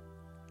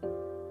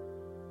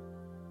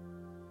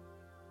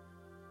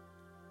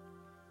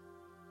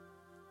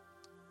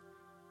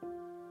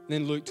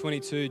 Then Luke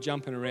 22,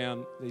 jumping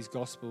around these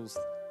Gospels.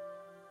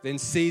 Then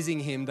seizing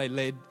him, they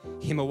led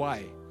him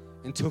away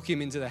and took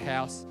him into the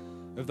house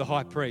of the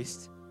high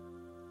priest.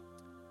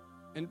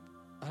 And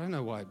I don't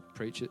know why I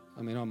preach it.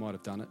 I mean, I might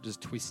have done it,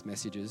 just twist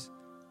messages.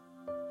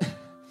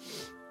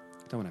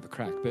 Don't want to have a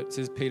crack, but it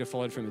says Peter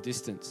followed from a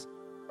distance.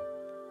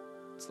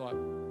 It's like,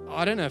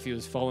 I don't know if he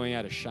was following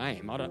out of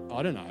shame. I don't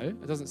know.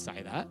 It doesn't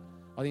say that.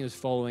 I think he was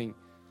following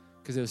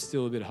because there was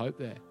still a bit of hope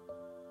there.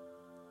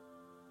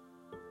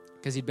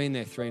 Because he'd been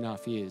there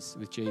 3.5 years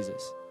with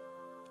Jesus.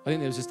 I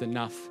think there was just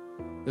enough.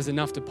 There's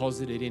enough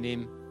deposited in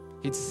him.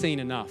 He'd seen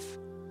enough.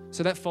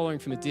 So that following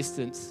from a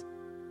distance,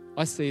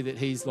 I see that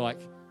he's like,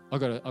 I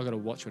got to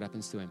watch what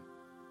happens to him.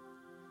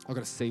 I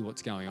got to see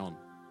what's going on.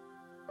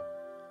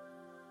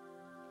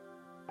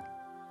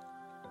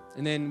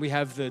 And then we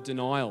have the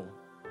denial,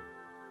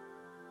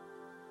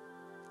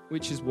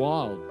 which is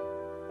wild.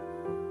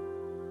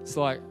 It's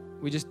like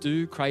we just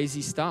do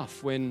crazy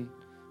stuff when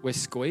we're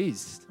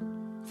squeezed.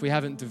 If we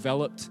haven't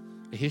developed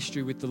a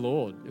history with the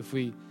Lord, if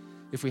we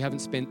haven't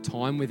spent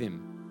time with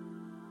Him.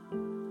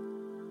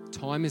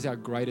 Time is our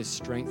greatest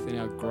strength and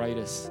our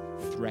greatest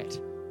threat.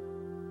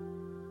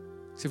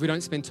 So if we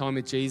don't spend time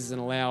with Jesus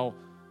and allow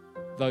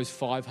those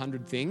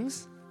 500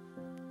 things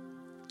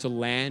to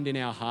land in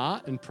our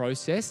heart and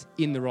process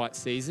in the right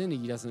season,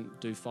 He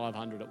doesn't do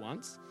 500 at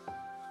once.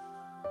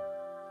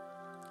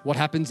 What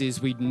happens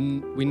is we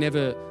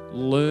never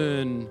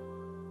learn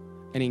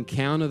and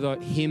encounter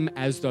Him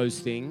as those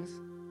things.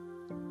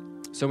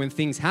 So when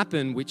things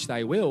happen, which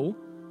they will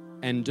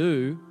and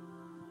do,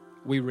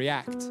 we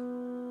react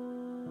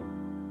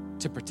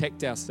to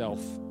protect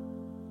ourselves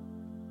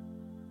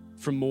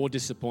from more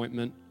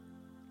disappointment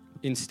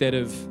instead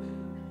of,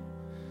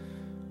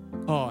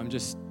 I'm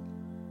just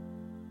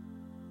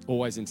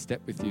always in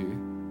step with you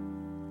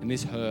and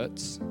this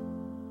hurts,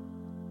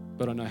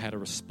 but I know how to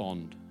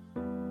respond.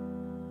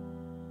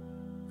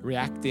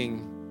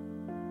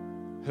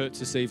 Reacting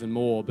hurts us even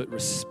more, but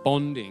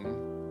responding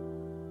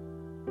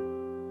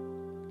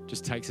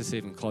just takes us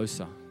even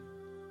closer.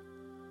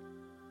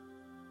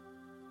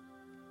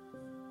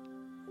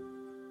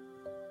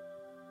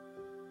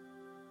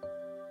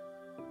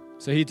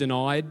 So he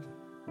denied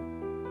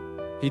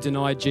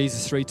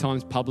Jesus 3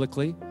 times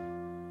publicly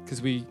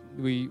because we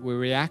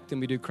react and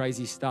we do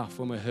crazy stuff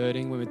when we're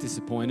hurting, when we're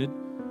disappointed.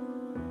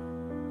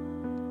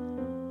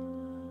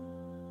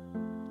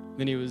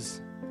 Then he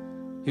was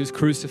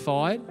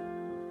crucified.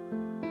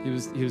 He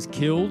was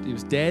killed. He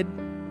was dead.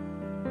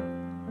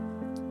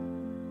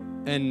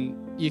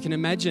 And you can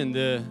imagine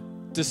the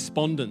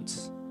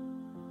despondence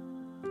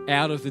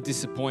out of the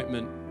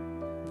disappointment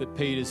that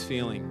Peter's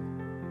feeling.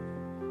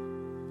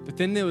 But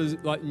then there was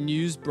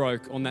news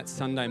broke on that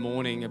Sunday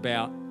morning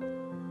about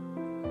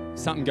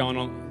something going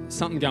on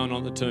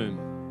at the tomb.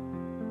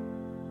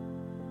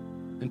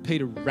 And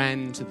Peter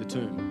ran to the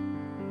tomb.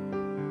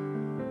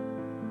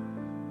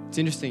 It's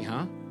interesting,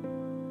 huh?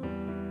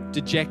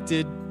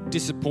 Dejected,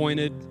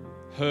 disappointed,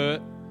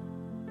 hurt,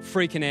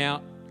 freaking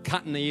out,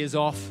 cutting the ears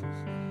off.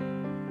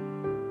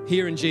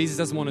 Hearing Jesus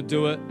doesn't want to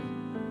do it.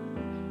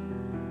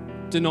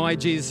 Denied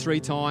Jesus 3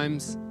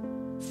 times.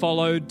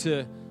 Followed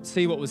to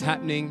see what was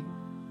happening.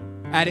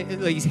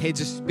 His head's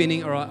just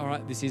spinning. All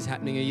right, this is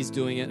happening. He's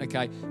doing it.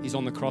 Okay, he's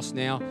on the cross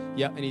now.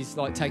 Yeah, and he's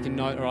taking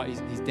note. All right,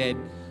 he's dead.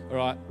 All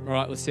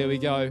right, let's see how we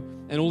go.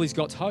 And all he's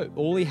got's hope.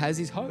 All he has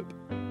is hope.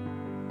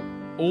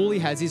 All he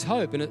has is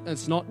hope. And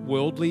it's not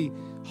worldly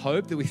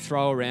hope that we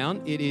throw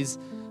around. It is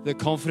the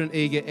confident,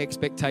 eager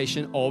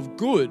expectation of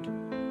good.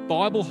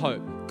 Bible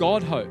hope,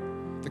 God hope.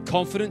 The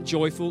confident,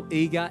 joyful,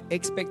 eager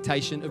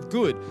expectation of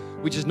good,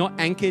 which is not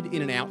anchored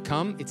in an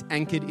outcome, it's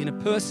anchored in a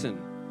person.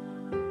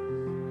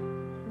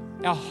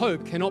 Our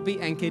hope cannot be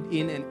anchored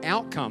in an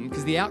outcome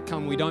because the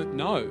outcome we don't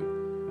know.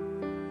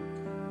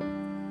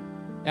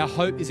 Our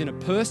hope is in a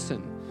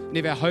person. And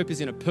if our hope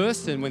is in a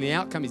person, when the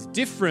outcome is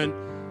different,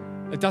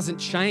 It doesn't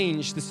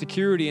change the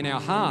security in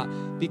our heart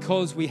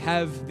because we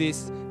have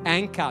this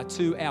anchor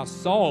to our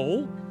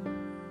soul.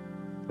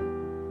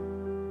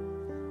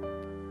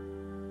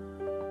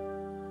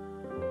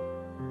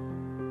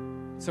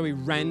 So he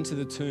ran to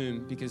the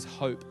tomb because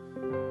there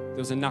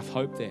was enough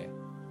hope there.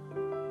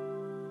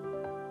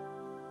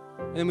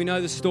 And then we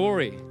know the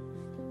story.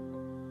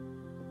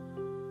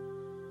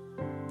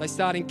 They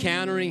start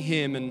encountering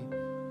him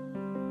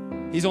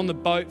and he's on the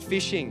boat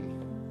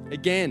fishing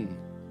again.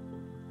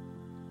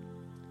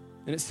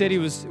 And it said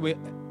this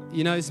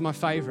is my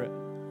favorite.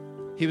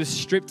 He was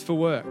stripped for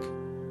work.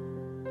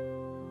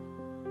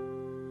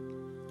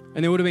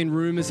 And there would have been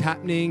rumors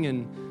happening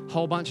and a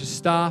whole bunch of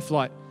stuff.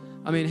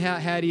 How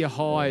do you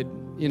hide,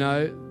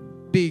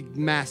 big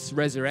mass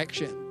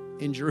resurrection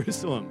in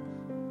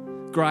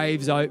Jerusalem?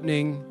 Graves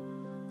opening,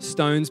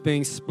 stones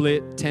being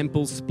split,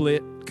 temple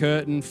split,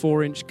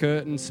 4-inch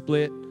curtain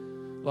split.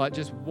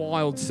 Just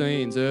wild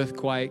scenes,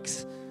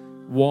 earthquakes,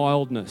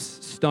 wildness.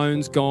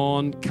 Stones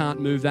gone, can't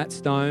move that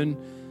stone.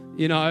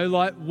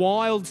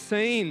 Wild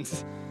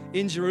scenes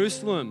in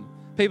Jerusalem.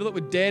 People that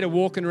were dead are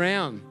walking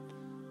around.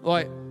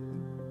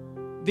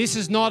 This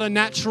is not a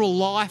natural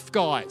life,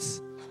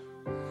 guys.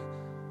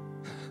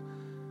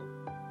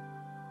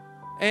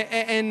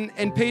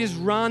 And Peter's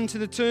run to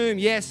the tomb.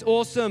 Yes,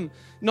 awesome.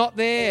 Not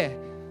there.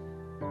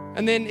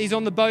 And then he's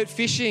on the boat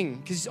fishing,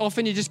 because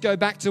often you just go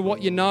back to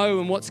what you know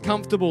and what's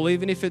comfortable,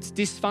 even if it's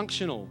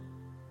dysfunctional.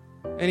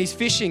 And he's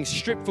fishing,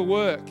 stripped for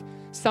work.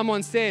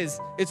 Someone says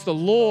it's the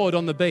Lord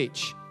on the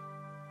beach.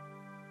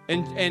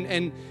 And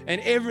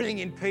everything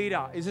in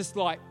Peter is just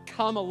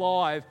come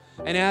alive.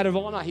 And out of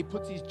honor, he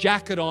puts his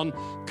jacket on,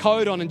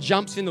 coat on, and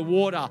jumps in the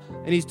water.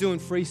 And he's doing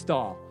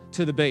freestyle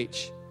to the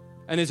beach.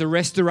 And there's a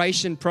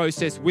restoration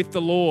process with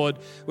the Lord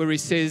where he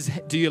says,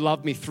 do you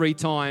love me 3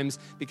 times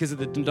because of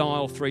the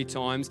denial 3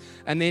 times?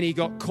 And then he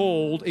got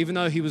called, even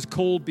though he was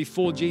called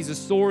before Jesus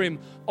saw him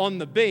on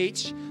the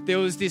beach, there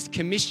was this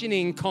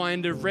commissioning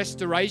kind of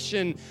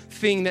restoration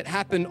thing that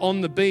happened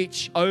on the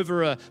beach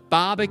over a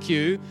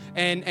barbecue.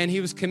 And he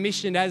was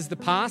commissioned as the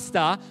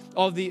pastor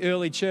of the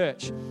early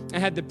church and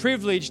had the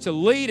privilege to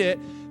lead it.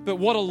 But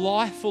what a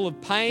life full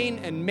of pain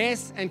and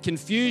mess and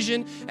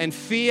confusion and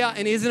fear.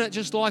 And isn't it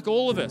just like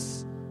all of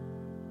us?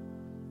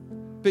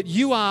 But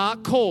you are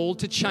called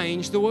to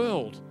change the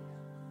world.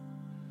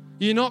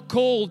 You're not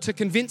called to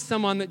convince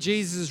someone that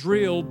Jesus is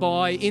real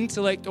by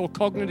intellect or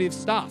cognitive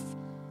stuff.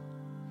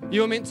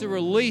 You're meant to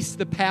release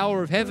the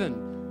power of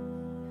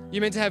heaven.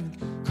 You're meant to have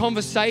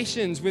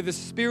conversations where the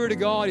Spirit of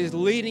God is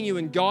leading you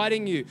and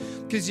guiding you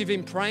because you've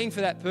been praying for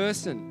that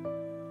person.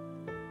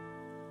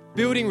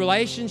 Building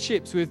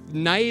relationships with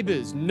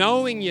neighbors,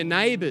 knowing your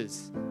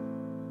neighbors.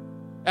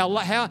 Our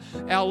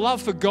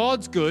love for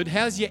God's good.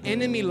 How's your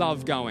enemy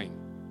love going?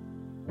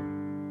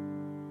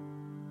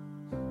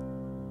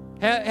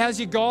 How's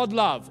your God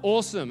love?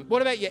 Awesome.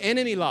 What about your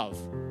enemy love?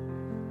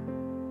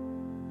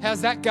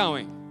 How's that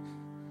going?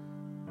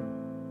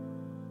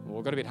 Well,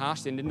 I got a bit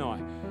harsh then, didn't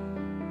I?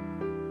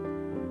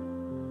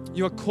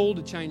 You are called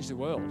to change the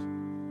world.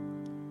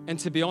 And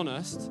to be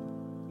honest,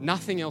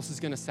 nothing else is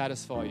going to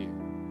satisfy you.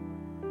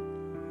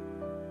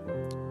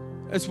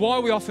 It's why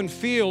we often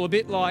feel a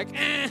bit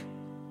and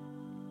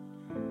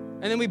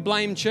then we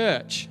blame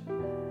church.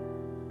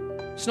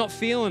 It's not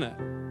feeling it.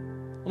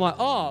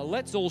 I'm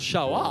let's all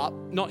show up,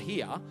 not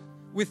here,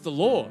 with the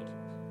Lord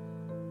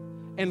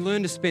and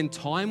learn to spend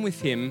time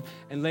with him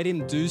and let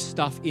him do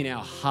stuff in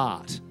our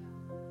heart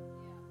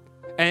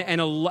and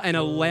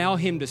allow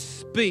him to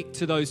speak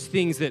to those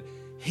things that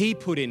he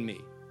put in me.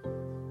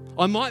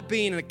 I might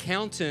be an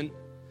accountant,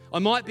 I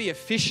might be a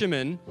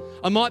fisherman,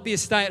 I might be a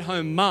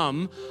stay-at-home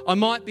mum, I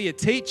might be a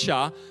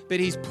teacher,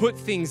 but he's put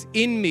things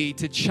in me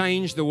to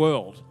change the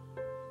world.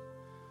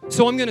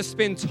 So I'm going to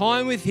spend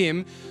time with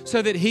him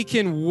so that he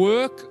can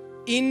work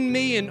in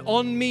me and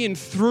on me and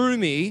through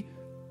me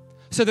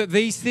so that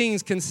these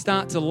things can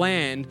start to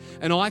land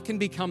and I can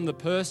become the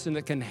person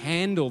that can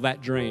handle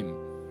that dream.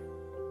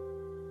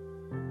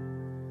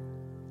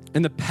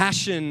 And the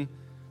passion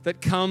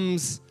that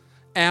comes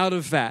out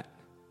of that,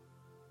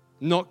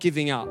 not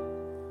giving up.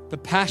 The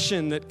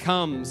passion that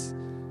comes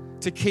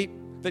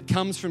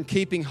from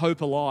keeping hope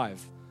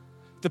alive.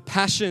 The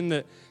passion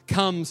that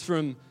comes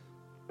from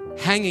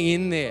hanging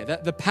in there.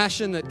 The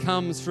passion that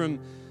comes from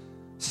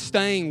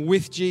staying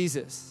with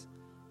Jesus.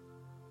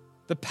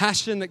 The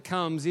passion that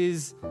comes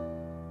is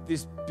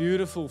this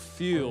beautiful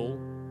fuel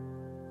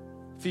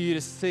for you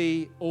to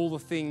see all the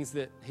things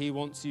that he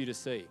wants you to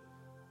see.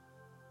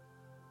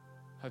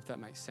 Hope that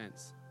makes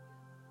sense.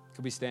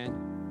 Could we stand?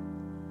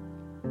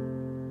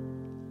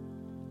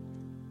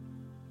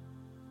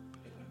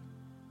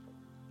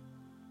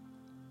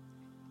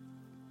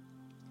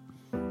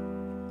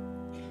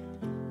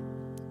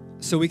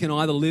 So we can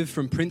either live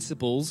from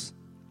principles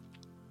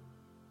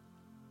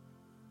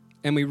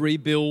and we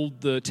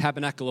rebuild the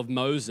tabernacle of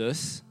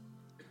Moses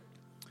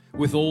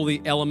with all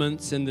the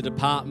elements and the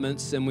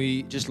departments and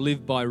we just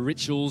live by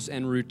rituals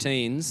and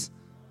routines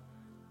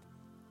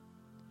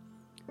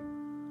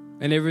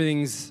and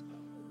everything's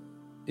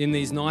in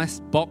these nice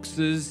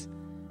boxes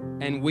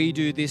and we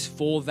do this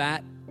for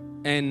that.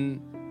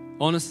 And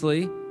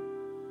honestly,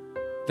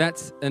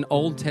 that's an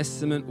Old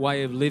Testament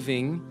way of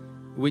living,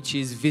 which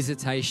is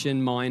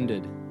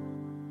visitation-minded.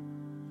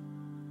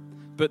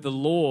 But the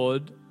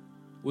Lord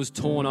was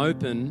torn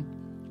open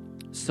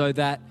so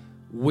that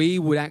we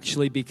would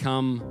actually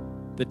become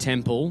the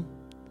temple,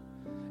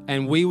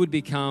 and we would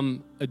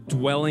become a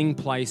dwelling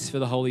place for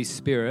the Holy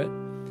Spirit,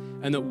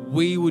 and that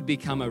we would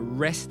become a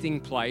resting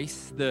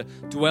place, the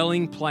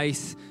dwelling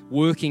place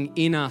working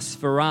in us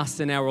for us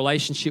and our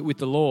relationship with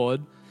the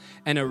Lord,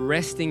 and a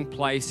resting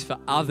place for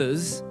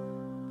others,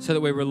 so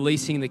that we're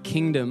releasing the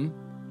kingdom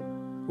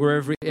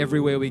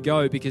everywhere we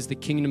go, because the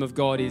kingdom of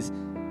God is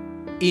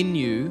in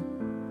you,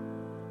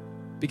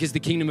 because the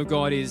kingdom of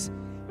God is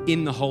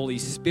in the Holy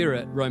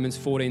Spirit, Romans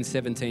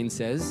 14:17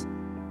 says.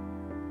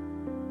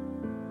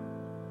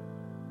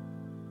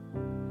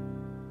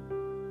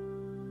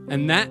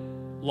 And that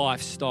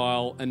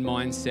lifestyle and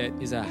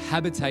mindset is a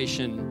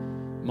habitation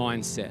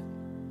mindset.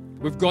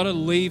 We've got to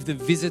leave the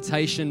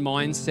visitation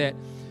mindset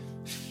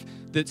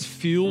that's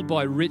fueled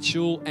by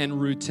ritual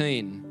and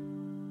routine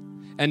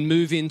and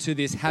move into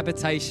this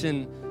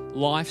habitation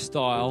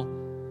lifestyle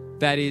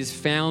that is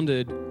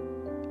founded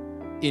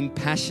in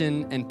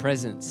passion and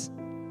presence.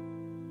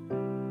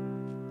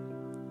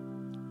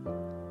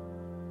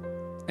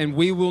 And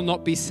we will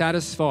not be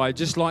satisfied.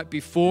 Just like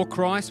before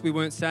Christ, we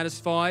weren't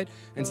satisfied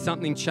and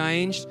something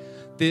changed.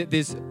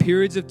 There's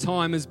periods of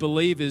time as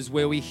believers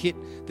where we hit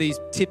these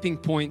tipping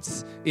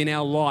points in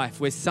our life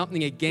where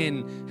something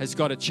again has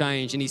got to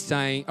change. And he's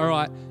saying, all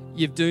right,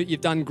 you've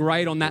done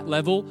great on that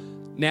level.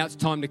 Now it's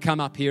time to come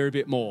up here a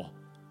bit more.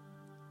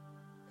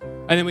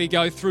 And then we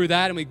go through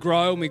that and we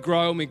grow and we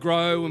grow and we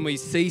grow and we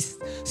see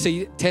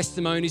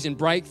testimonies and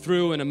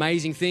breakthrough and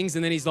amazing things.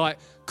 And then he's like,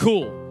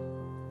 cool,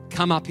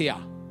 come up here.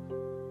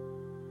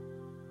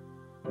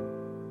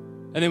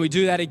 And then we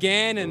do that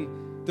again,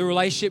 and the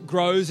relationship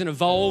grows and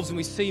evolves, and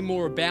we see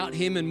more about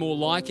him and more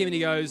like him. And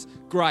he goes,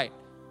 great,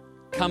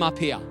 come up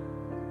here.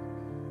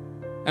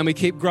 And we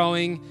keep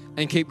growing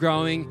and keep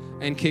growing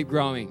and keep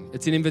growing.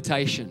 It's an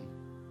invitation.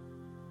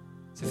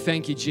 So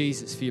thank you,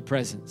 Jesus, for your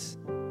presence.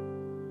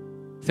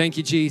 Thank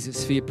you,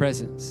 Jesus, for your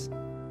presence.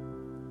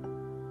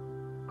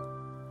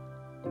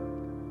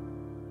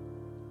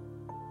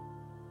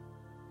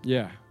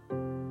 Yeah.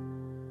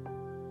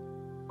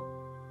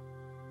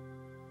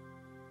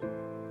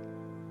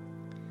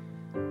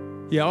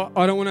 Yeah,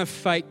 I don't want to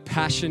fake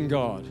passion,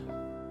 God.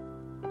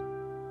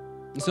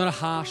 It's not a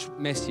harsh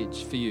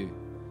message for you.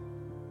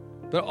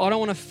 But I don't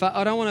want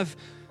to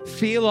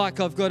feel like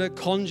I've got to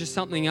conjure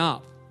something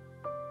up.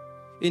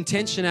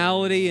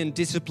 Intentionality and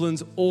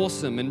discipline's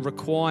awesome and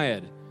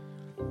required.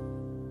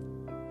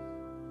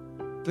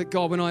 But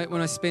God, when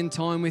I spend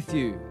time with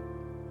you,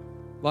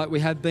 like we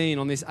have been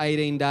on this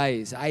 18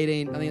 days, I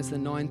think it's the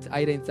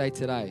 18th day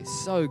today.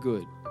 So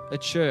good.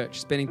 At church,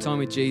 spending time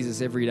with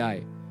Jesus every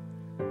day.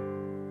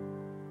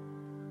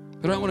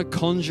 But I don't want to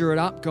conjure it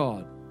up,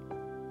 God.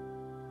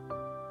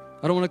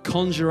 I don't want to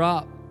conjure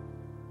up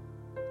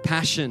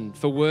passion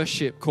for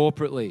worship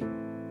corporately.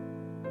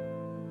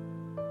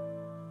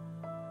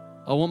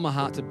 I want my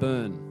heart to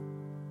burn.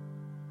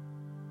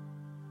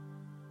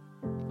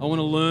 I want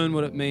to learn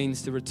what it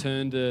means to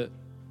return to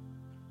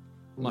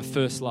my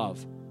first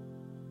love.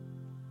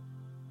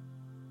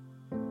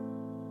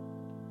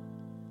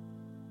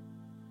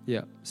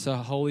 Yeah, so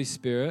Holy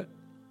Spirit,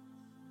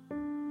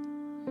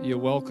 you're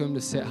welcome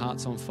to set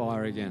hearts on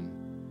fire again.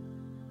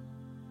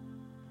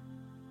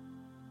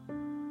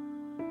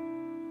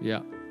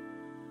 Yeah.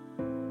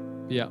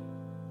 Yeah.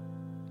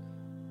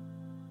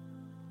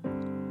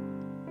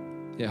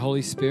 Yeah,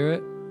 Holy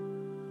Spirit.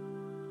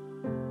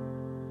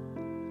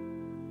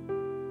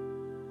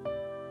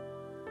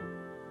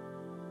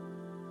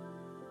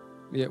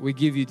 Yeah, we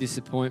give you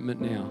disappointment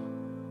now.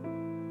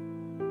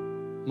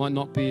 Might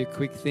not be a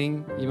quick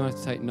thing. You might have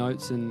to take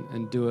notes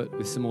and do it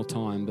with some more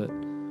time, but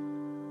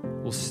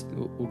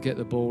we'll get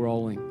the ball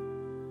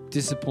rolling.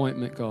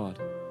 Disappointment, God.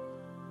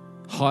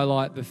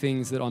 Highlight the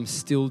things that I'm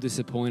still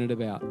disappointed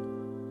about.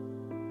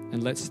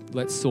 And let's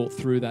sort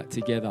through that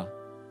together.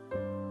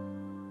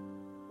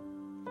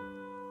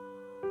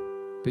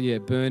 But yeah,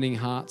 burning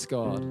hearts,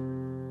 God.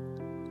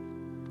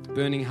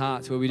 Burning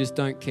hearts where we just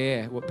don't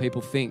care what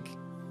people think.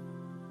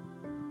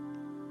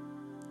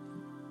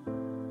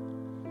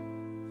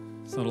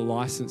 It's not a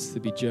license to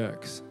be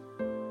jerks.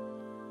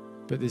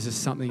 But there's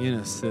just something in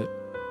us that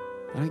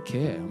I don't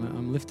care.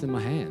 I'm lifting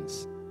my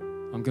hands.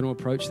 I'm going to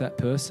approach that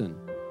person.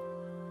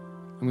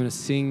 I'm going to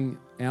sing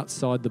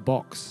outside the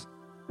box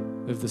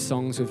of the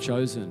songs we've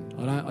chosen.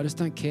 I just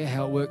don't care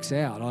how it works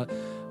out.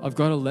 I've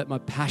got to let my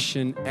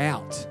passion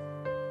out.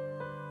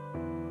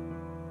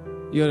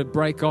 You got to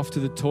break off to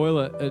the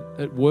toilet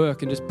at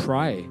work and just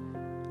pray.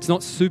 It's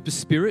not super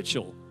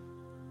spiritual.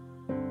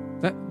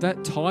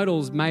 That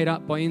title's made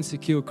up by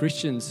insecure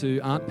Christians who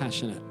aren't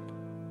passionate.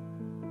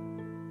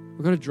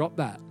 We've got to drop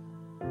that.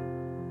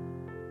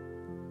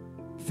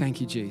 Thank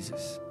you,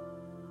 Jesus,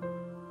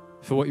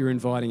 for what you're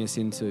inviting us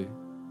into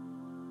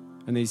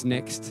in these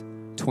next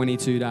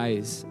 22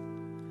 days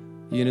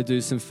You're going to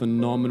do some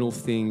phenomenal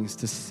things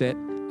to set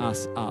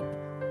us up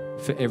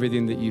for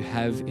everything that you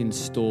have in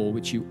store,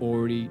 which you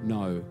already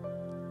know.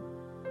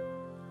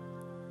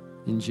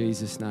 In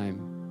Jesus'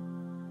 name.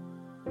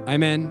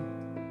 Amen.